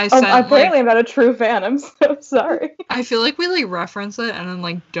 Apparently I'm not a true fan. I'm so sorry. I feel like we like reference it and then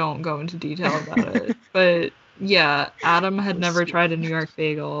like don't go into detail about it. But yeah, Adam had never tried a New York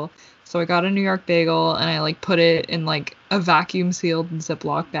bagel. So I got a New York bagel and I like put it in like a vacuum sealed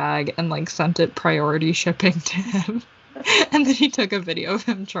Ziploc bag and like sent it priority shipping to him. And then he took a video of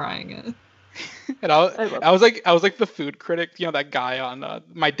him trying it. And I was like the food critic, you know, that guy on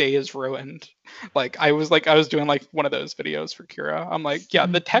My Day Is Ruined. I was doing like one of those videos for Kira. I'm like, yeah,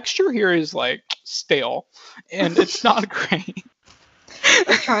 the texture here is like stale, and it's not great.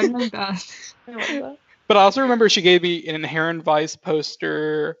 I tried my best. I love that. But I also remember she gave me an Inherent Vice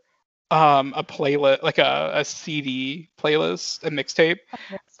poster, a playlist, like a CD playlist, a mixtape. A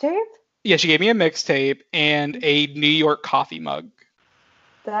mixtape? Yeah, she gave me a mixtape and a New York coffee mug.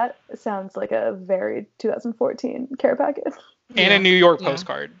 That sounds like a very 2014 care package. And a New York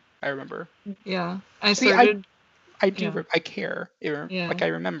postcard, I remember. Yeah. I started... I care. Like, I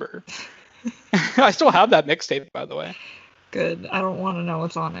remember. I still have that mixtape, by the way. Good. I don't want to know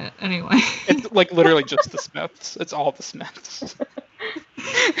what's on it. Anyway. It's like literally just the Smiths. It's all the Smiths.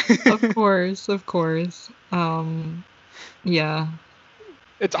 Of course. Yeah.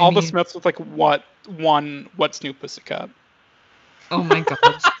 It's all the Smiths with like What's New Pussycat. Oh my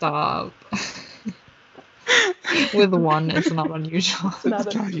god, stop. With one, it's not unusual. It's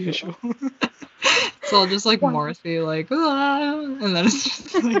not unusual. It's all just like Morrissey, like, ah, and then it's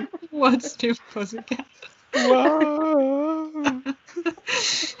just like, What's New Pussycat? Whoa.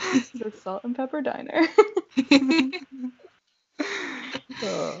 The Salt and Pepper Diner.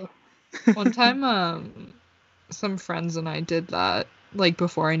 One time, some friends and I did that, like,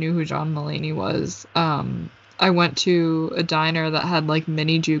 before I knew who John Mulaney was. I went to a diner that had like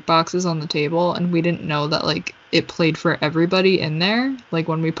mini jukeboxes on the table, and we didn't know that like it played for everybody in there, like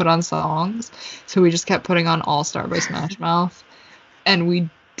when we put on songs. So we just kept putting on All Star by Smash Mouth, and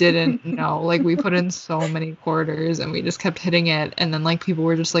we didn't know, like we put in so many quarters and we just kept hitting it, and then like people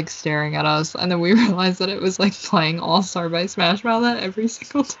were just like staring at us, and then we realized that it was like playing All Star by Smash Mouth at every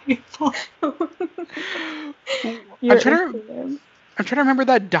single table. I'm trying to remember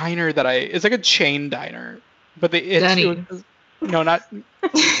that diner it's like a chain diner. But no. I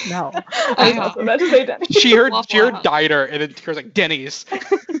was about to say Denny's. She heard diner, and then she was like Denny's.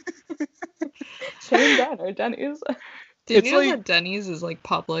 Chain diner, Denny's. Did you know that Denny's is like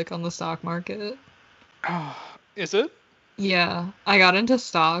public on the stock market? Oh, is it? Yeah, I got into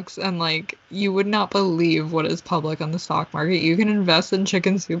stocks, and like you would not believe what is public on the stock market. You can invest in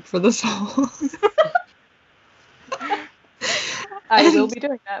chicken soup for the soul. I will be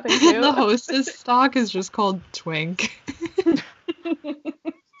doing that, thank you. The Hostess stock is just called Twink.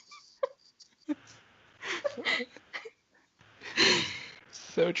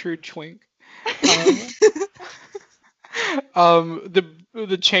 So true, Twink.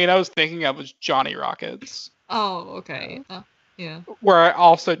 The chain I was thinking of was Johnny Rockets. Oh, okay. Yeah. Where I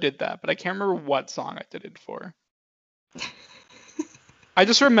also did that, but I can't remember what song I did it for. I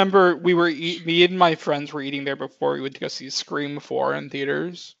just remember me and my friends were eating there before we went to go see Scream 4 in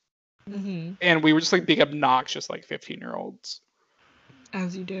theaters. Mm-hmm. And we were just like being obnoxious like 15-year-olds.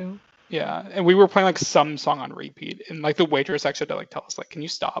 As you do. Yeah, and we were playing like some song on repeat, and like the waitress actually had to like tell us like, "Can you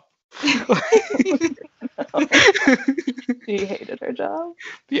stop?" She hated her job.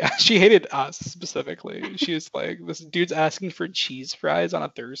 Yeah, she hated us specifically. She was like, this dude's asking for cheese fries on a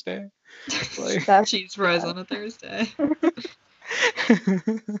Thursday. Like, Cheese fries on a Thursday.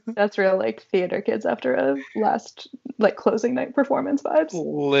 That's real like theater kids after a last like closing night performance vibes.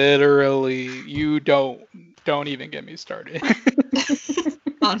 literally, you don't even get me started.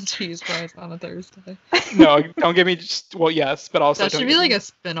 On cheese fries on a Thursday. No, don't get me just, well, yes, but also That should be like a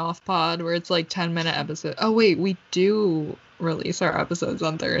spin-off pod where it's like 10-minute episode. Oh wait, we do release our episodes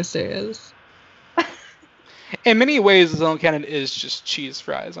on Thursdays. In many ways, Zone Cannon is just cheese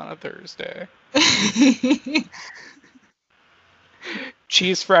fries on a Thursday.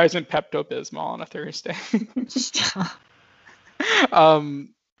 Cheese fries and Pepto-Bismol on a Thursday. Stop.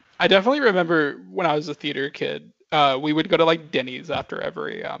 I definitely remember when I was a theater kid, we would go to like Denny's after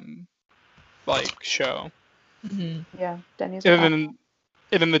every like show. Mm-hmm. Yeah, Denny's. And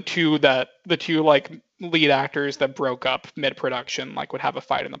then the two like lead actors that broke up mid-production like would have a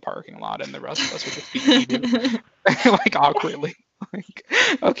fight in the parking lot, and the rest of us would just be eating like awkwardly. Like,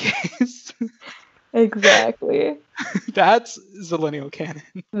 okay. Exactly. That's Zillennial canon.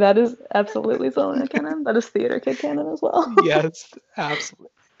 That is absolutely Zelena canon. That is theater kid canon as well. Yes, absolutely.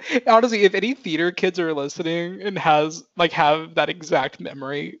 Honestly, if any theater kids are listening and have that exact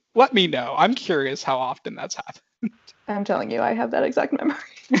memory, let me know. I'm curious how often that's happened. I'm telling you, I have that exact memory.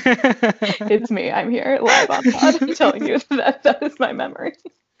 It's me. I'm here live on pod telling you that is my memory.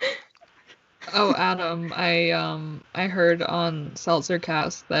 Oh, Adam, I heard on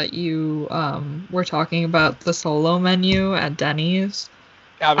Seltzercast that you were talking about the solo menu at Denny's.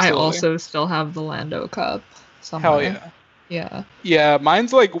 Absolutely. I also still have the Lando cup somewhere. Hell yeah. Yeah. Yeah,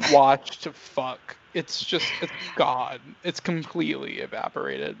 mine's like watch to fuck. It's gone. It's completely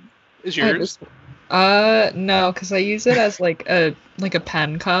evaporated. Is yours? No, because I use it as like a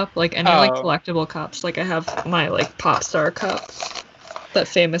pen cup, like any like collectible cups. Like I have my like pop star cups that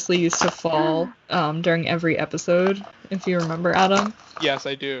famously used to fall during every episode, if you remember, Adam. Yes,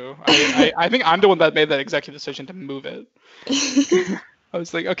 I do. I think I'm the one that made that executive decision to move it. I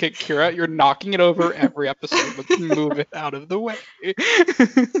was like, okay, Kira, you're knocking it over every episode. Let's move it out of the way.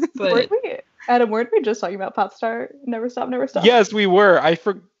 But weren't we just talking about Pop Star? Never Stop, Never Stop? Yes, we were. I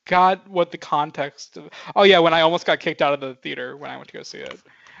forgot what the context of... Oh, yeah, when I almost got kicked out of the theater when I went to go see it.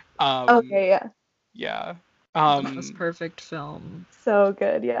 Okay, yeah. Yeah. the most perfect film. So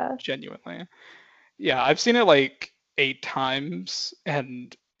good, yeah. Genuinely. Yeah, I've seen it like 8 times,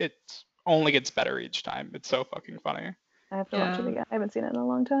 and it only gets better each time. It's so fucking funny. I have to watch it again. I haven't seen it in a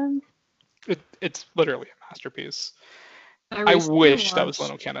long time. It's literally a masterpiece. I recently wish that was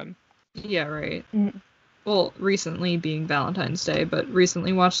watched- Leno Cannon. Yeah, right. Mhm. Well, recently being Valentine's Day, but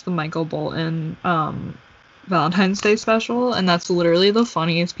recently watched the Michael Bolton Valentine's Day special, and that's literally the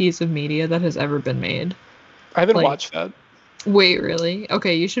funniest piece of media that has ever been made. I haven't Like- watched that. Wait, really?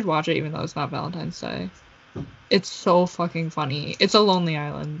 Okay, you should watch it even though it's not Valentine's Day. It's so fucking funny. It's a Lonely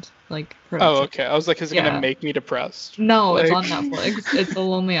Island like production. Oh, okay. I was like, is it Yeah. gonna make me depressed? No, it's on Like- Netflix. It's a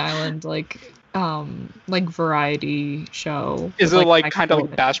Lonely Island like variety show. Is with, it like Michael kind of like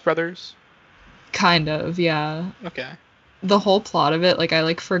Bolton. Bash Brothers? Kind of, yeah. Okay. The whole plot of it, like I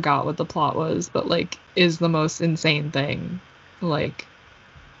like forgot what the plot was, but like is the most insane thing. Like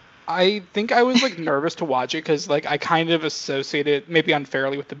I think I was like nervous to watch it because like I kind of associated maybe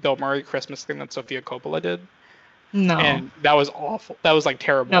unfairly with the Bill Murray Christmas thing that Sofia Coppola did, no. and that was awful. That was like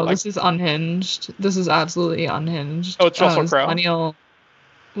terrible. No, like, this is unhinged. This is absolutely unhinged. Oh, it's Russell Crowe? Millennial...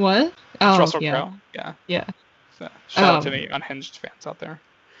 What? it's Oh, Russell yeah. Crowe. Yeah. Yeah. So, shout out to Um, the unhinged fans out there.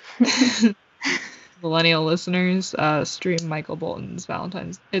 Millennial listeners, stream Michael Bolton's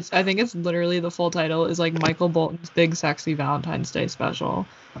Valentine's. I think it's literally the full title is like Michael Bolton's Big Sexy Valentine's Day Special.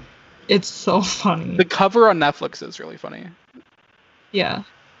 It's so funny. The cover on Netflix is really funny. Yeah.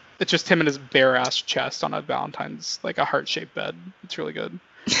 It's just him and his bare ass chest on a Valentine's, like a heart shaped bed. It's really good.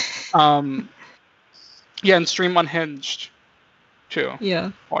 Yeah, and stream Unhinged too.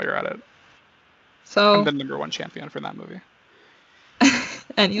 Yeah. While you're at it, So I'm the #1 champion for that movie.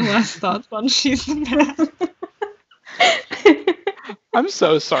 any last thoughts on She's the Man? I'm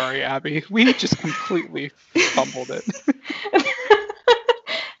so sorry, Abby. We just completely fumbled it.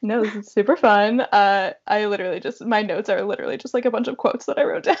 No, this is super fun. I literally just, my notes are literally just like a bunch of quotes that I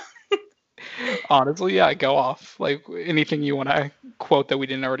wrote down. Honestly, yeah, go off. Like anything you want to quote that we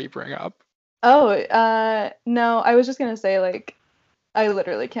didn't already bring up. Oh, no, I was just gonna say like, I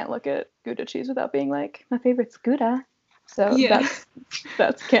literally can't look at Gouda cheese without being like, my favorite's Gouda. So Yeah.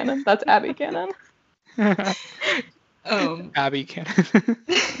 that's canon. That's Abby canon. Abby Cannon.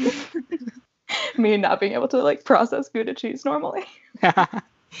 Me not being able to like process Gouda cheese normally.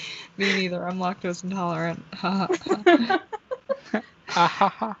 Me neither. I'm lactose intolerant.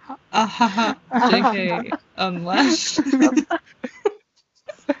 JK. Unless.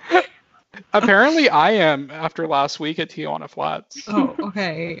 Apparently, I am after last week at Tijuana Flats. Oh,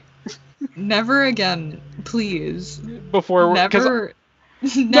 okay. Never again, please. Before, never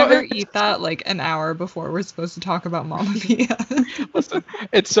eat that like an hour before we're supposed to talk about Mamma Mia. Listen,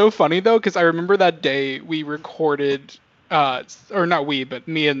 it's so funny though because I remember that day we recorded, or not we, but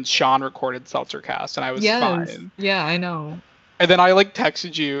me and Sean recorded Seltzer Cast, and I was fine. Yeah, I know. And then I like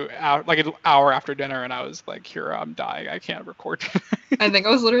texted you out like an hour after dinner, and I was like, "Kira, I'm dying. I can't record." I think I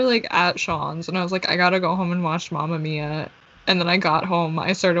was literally like at Sean's, and I was like, "I gotta go home and watch Mamma Mia." And then I got home,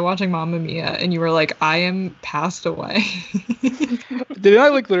 I started watching Mamma Mia, and you were like, "I am passed away." Didn't I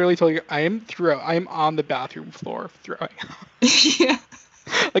like literally tell you I am on the bathroom floor throwing up? Yeah.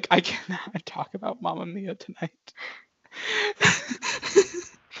 Like I cannot talk about Mamma Mia tonight.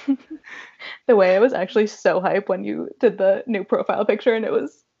 The way I was actually so hyped when you did the new profile picture and it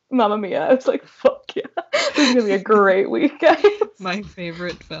was Mamma Mia. I was like, fuck yeah. This is gonna be a great week, guys. My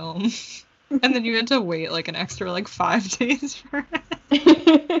favorite film. And then you had to wait like an extra like 5 days for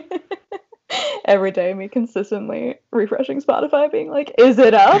it. Every day me consistently refreshing Spotify being like, is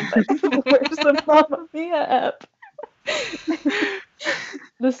it up? Where's the Mamma Mia app?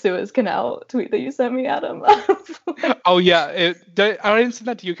 The Suez Canal tweet that you sent me, Adam. Oh yeah, I didn't send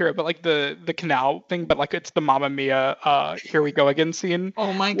that to you, Kira, but like the canal thing, but like it's the Mamma Mia Here We Go Again scene.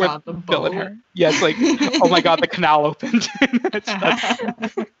 Oh my god, the boat. Yeah, it's like, oh my god, the canal opened.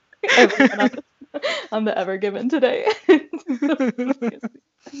 Everyone on the Ever Given today.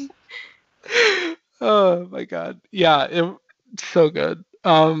 Oh my god, yeah, it's so good.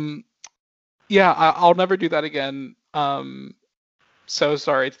 Yeah, I'll never do that again. So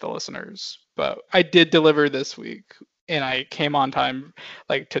sorry to the listeners, but I did deliver this week, and I came on time,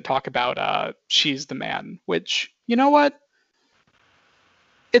 like to talk about She's the Man, which, you know what?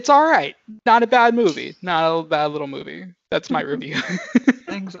 It's all right. Not a bad movie. Not a bad little movie. That's my review.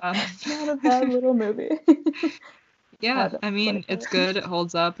 Thanks, Adam. Not a bad little movie. Yeah, I mean, it's good. It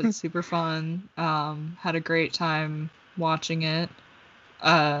holds up. It's super fun. Had a great time watching it.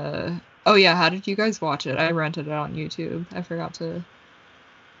 Oh yeah, how did you guys watch it? I rented it on YouTube. I forgot to.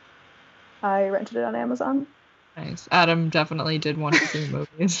 I rented it on Amazon. Nice. Adam definitely did one of 3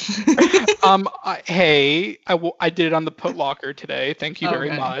 movies. Hey, I did it on the Put Locker today. Thank you very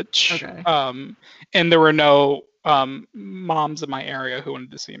much. Okay. And there were no moms in my area who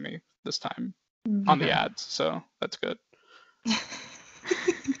wanted to see me this time on the ads, so that's good.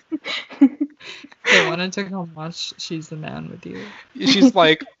 They wanted to come watch She's the Man with you. She's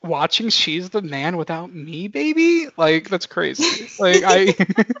like, watching She's the Man without me, baby? Like, that's crazy. Like,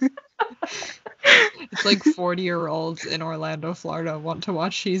 It's like 40-year-olds in Orlando, Florida want to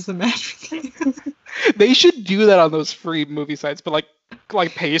watch She's the Man with you. They should do that on those free movie sites, but like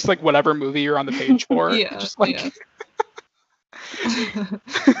paste like whatever movie you're on the page for. Yeah. Just like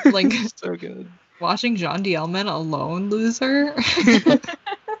like so good. Watching John Dielman alone, loser.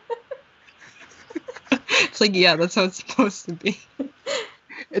 It's like, yeah, that's how it's supposed to be.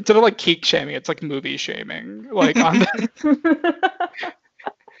 Instead of like geek shaming, it's like movie shaming. Like on the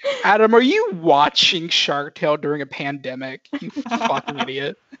Adam, are you watching Shark Tale during a pandemic? You fucking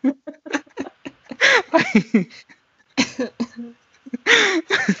idiot.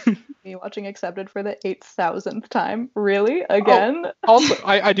 Me watching Accepted for the 8,000th time. Really? Again? Oh, also,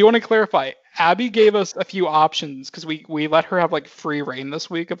 I do want to clarify. Abby gave us a few options because we let her have like free reign this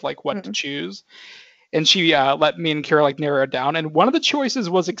week of like what to choose. And she let me and Kira like narrow it down. And one of the choices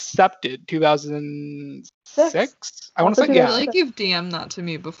was Accepted 2006. I want to say, I feel like you've DM'd that to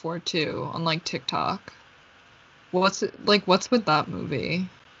me before too on like TikTok. What's with that movie?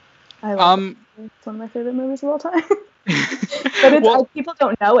 I love it. It's one of my favorite movies of all time. But it's people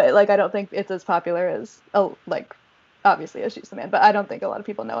don't know it. Like, I don't think it's as popular as like obviously as She's the Man, but I don't think a lot of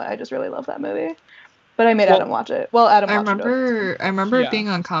people know it. I just really love that movie. But I made Adam watch it. Well, Adam watched it. I remember it being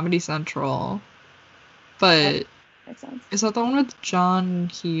on Comedy Central. But makes sense. Is that the one with John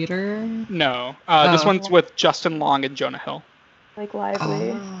Heater? No. This one's with Justin Long and Jonah Hill. Like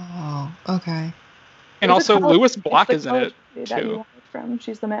Lively. Oh, okay. And also Lewis Black is in it that you too. From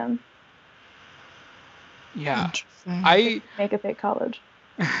She's the Man. Yeah. Make a fake college.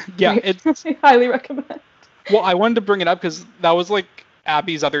 Yeah, it's I highly recommend. Well, I wanted to bring it up because that was like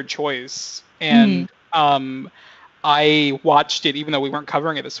Abby's other choice, and I watched it even though we weren't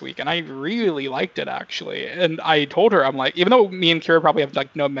covering it this week, and I really liked it actually. And I told her, I'm like, even though me and Kira probably have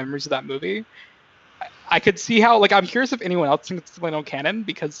like no memories of that movie, I could see how, like, I'm curious if anyone else thinks it's no canon,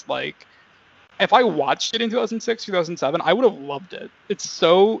 because like if I watched it in 2006, 2007, I would have loved it.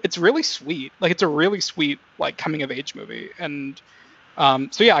 It's really sweet. Like, it's a really sweet, like, coming of age movie. And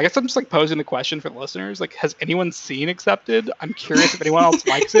so yeah, I guess I'm just like posing the question for the listeners. Like, has anyone seen Accepted? I'm curious if anyone else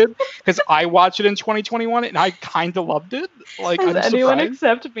likes it, because I watched it in 2021 and I kind of loved it. Like, Has I'm anyone surprised.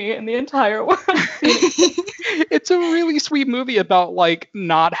 except me in the entire world seen it? It's a really sweet movie about like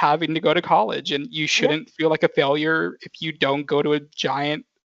not having to go to college, and you shouldn't feel like a failure if you don't go to a giant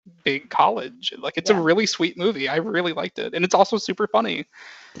big college. Like, it's a really sweet movie. I really liked it, and it's also super funny.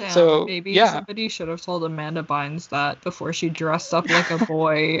 Damn, So, maybe yeah. somebody should have told Amanda Bynes that before she dressed up like a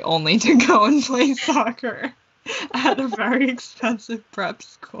boy only to go and play soccer at a very expensive prep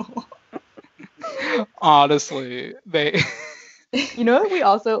school. Honestly, they You know what we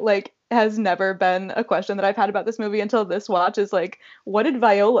also, like, has never been a question that I've had about this movie until this watch is, like, what did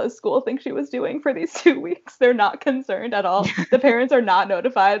Viola's school think she was doing for these 2 weeks? They're not concerned at all. The parents are not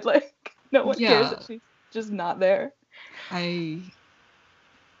notified. Like, no one cares that she's just not there.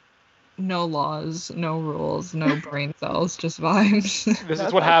 No laws, no rules, no brain cells, just vibes. This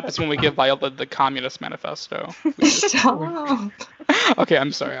is what happens when we give Viola the Communist Manifesto. Stop. Okay,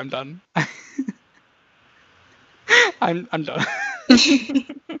 I'm sorry. I'm done. I'm done.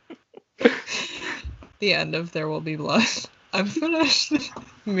 The end of There Will Be Blood. I'm finished.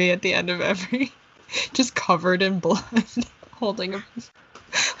 Me at the end of every, just covered in blood, holding a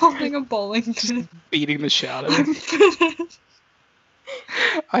bowling pin. Beating the shit out of I'm it. finished.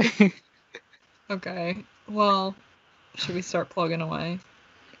 Okay. Well, should we start plugging away?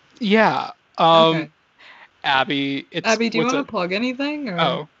 Yeah. Okay. Abby, Abby, do you want to plug anything?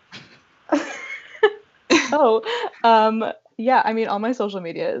 Or? Yeah, I mean, all my social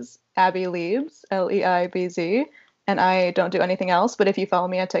media is Abby Leibs, Leibz, and I don't do anything else, but if you follow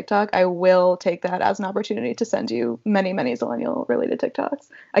me on TikTok, I will take that as an opportunity to send you many, many Zillennial-related TikToks.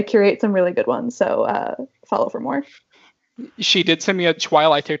 I curate some really good ones, so follow for more. She did send me a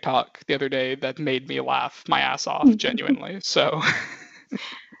Twilight TikTok the other day that made me laugh my ass off, genuinely, so...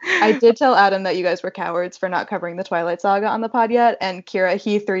 I did tell Adam that you guys were cowards for not covering the Twilight Saga on the pod yet, and Kira,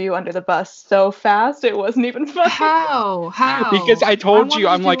 he threw you under the bus so fast it wasn't even funny. How? Because I told you,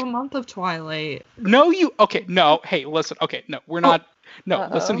 I'm like, a month of Twilight. No, okay, no, hey, listen, okay, no, we're not, no,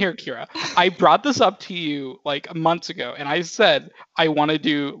 listen here, Kira. I brought this up to you like months ago, and I said I want to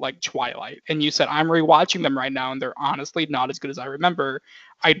do like Twilight, and you said I'm rewatching them right now, and they're honestly not as good as I remember.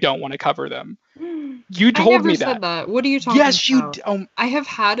 I don't want to cover them. You told me that. I never said that. What are you talking about? Yes, you. I have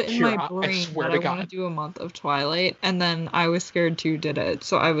had it in Kira, my brain I swear that to I want God. to do a month of Twilight, and then I was scared too did it.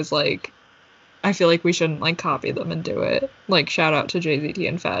 So I was like, I feel like we shouldn't like copy them and do it. Like, shout out to JZT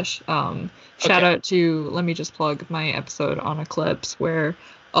and Fesh. Shout out to, let me just plug my episode on Eclipse, where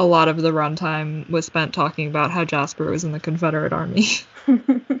a lot of the runtime was spent talking about how Jasper was in the Confederate Army.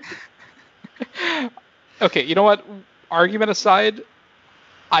 Okay, you know what? Argument aside,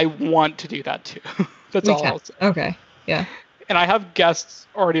 I want to do that too. That's all I'll say. Okay, yeah. And I have guests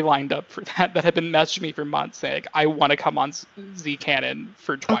already lined up for that have been messaging me for months saying, I want to come on Z Canon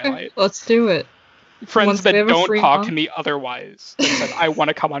for Twilight. Okay, let's do it. Friends Once that we have a don't free talk month. to me otherwise that said, I want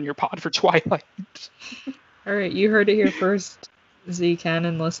to come on your pod for Twilight. All right, you heard it here first, Z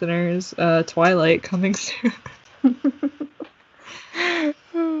Canon listeners. Twilight coming soon.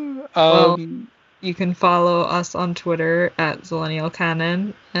 Well, you can follow us on Twitter at Zillennial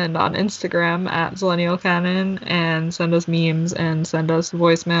Canon and on Instagram at Zillennial Canon, and send us memes and send us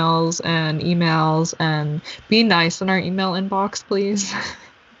voicemails and emails, and be nice in our email inbox, please.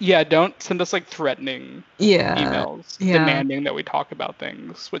 Yeah, don't send us like threatening emails demanding that we talk about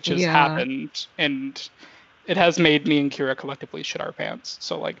things, which has happened, and it has made me and Kira collectively shit our pants.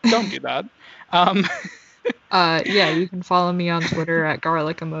 So like, don't do that. You can follow me on Twitter at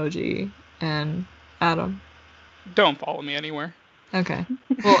garlic emoji. And Adam. Don't follow me anywhere. Okay.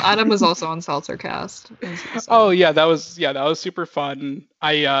 Well, Adam was also on Seltzercast. Oh yeah, that was super fun.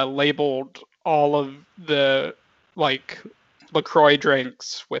 I labeled all of the like LaCroix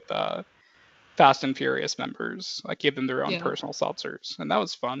drinks with Fast and Furious members. I gave them their own personal seltzers, and that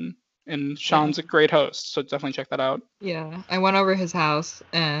was fun. And Sean's a great host, so definitely check that out. Yeah, I went over his house,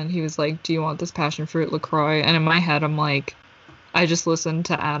 and he was like, "Do you want this passion fruit LaCroix?" And in my head, I'm like, I just listened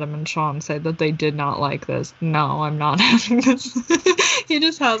to Adam and Sean say that they did not like this. No, I'm not having this. He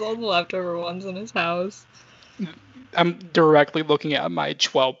just has all the leftover ones in his house. I'm directly looking at my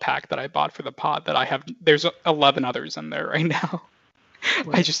 12-pack that I bought for the pod that I have. There's 11 others in there right now.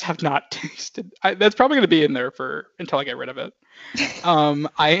 Wait. I just have not tasted. That's probably going to be in there until I get rid of it. All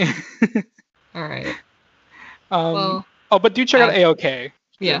right. But do check out AOK.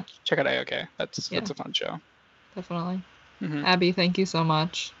 Yeah. Check out AOK. That's a fun show. Definitely. Mm-hmm. Abby, thank you so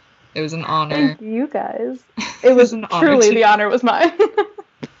much. It was an honor. Thank you guys. It was an honor truly to- the honor was mine.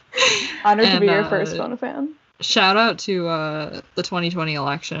 Honored to And, be your first Mona fan. Shout out to the 2020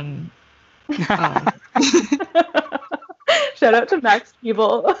 election. Shout out to Max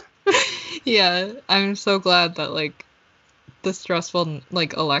Keeble. Yeah, I'm so glad that like the stressful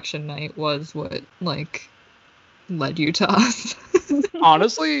like election night was what like led you to us.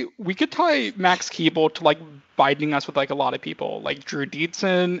 Honestly, we could tie Max Keeble to like binding us with like a lot of people, like Drew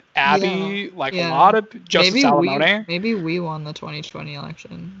Dietzen, Abby, a lot of Joseph Salamone. Maybe we won the 2020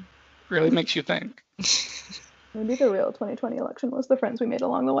 election. Really makes you think. Maybe the real 2020 election was the friends we made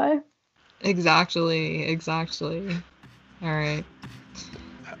along the way. Exactly. All right.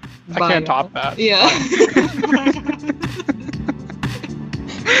 I can't top that. Yeah.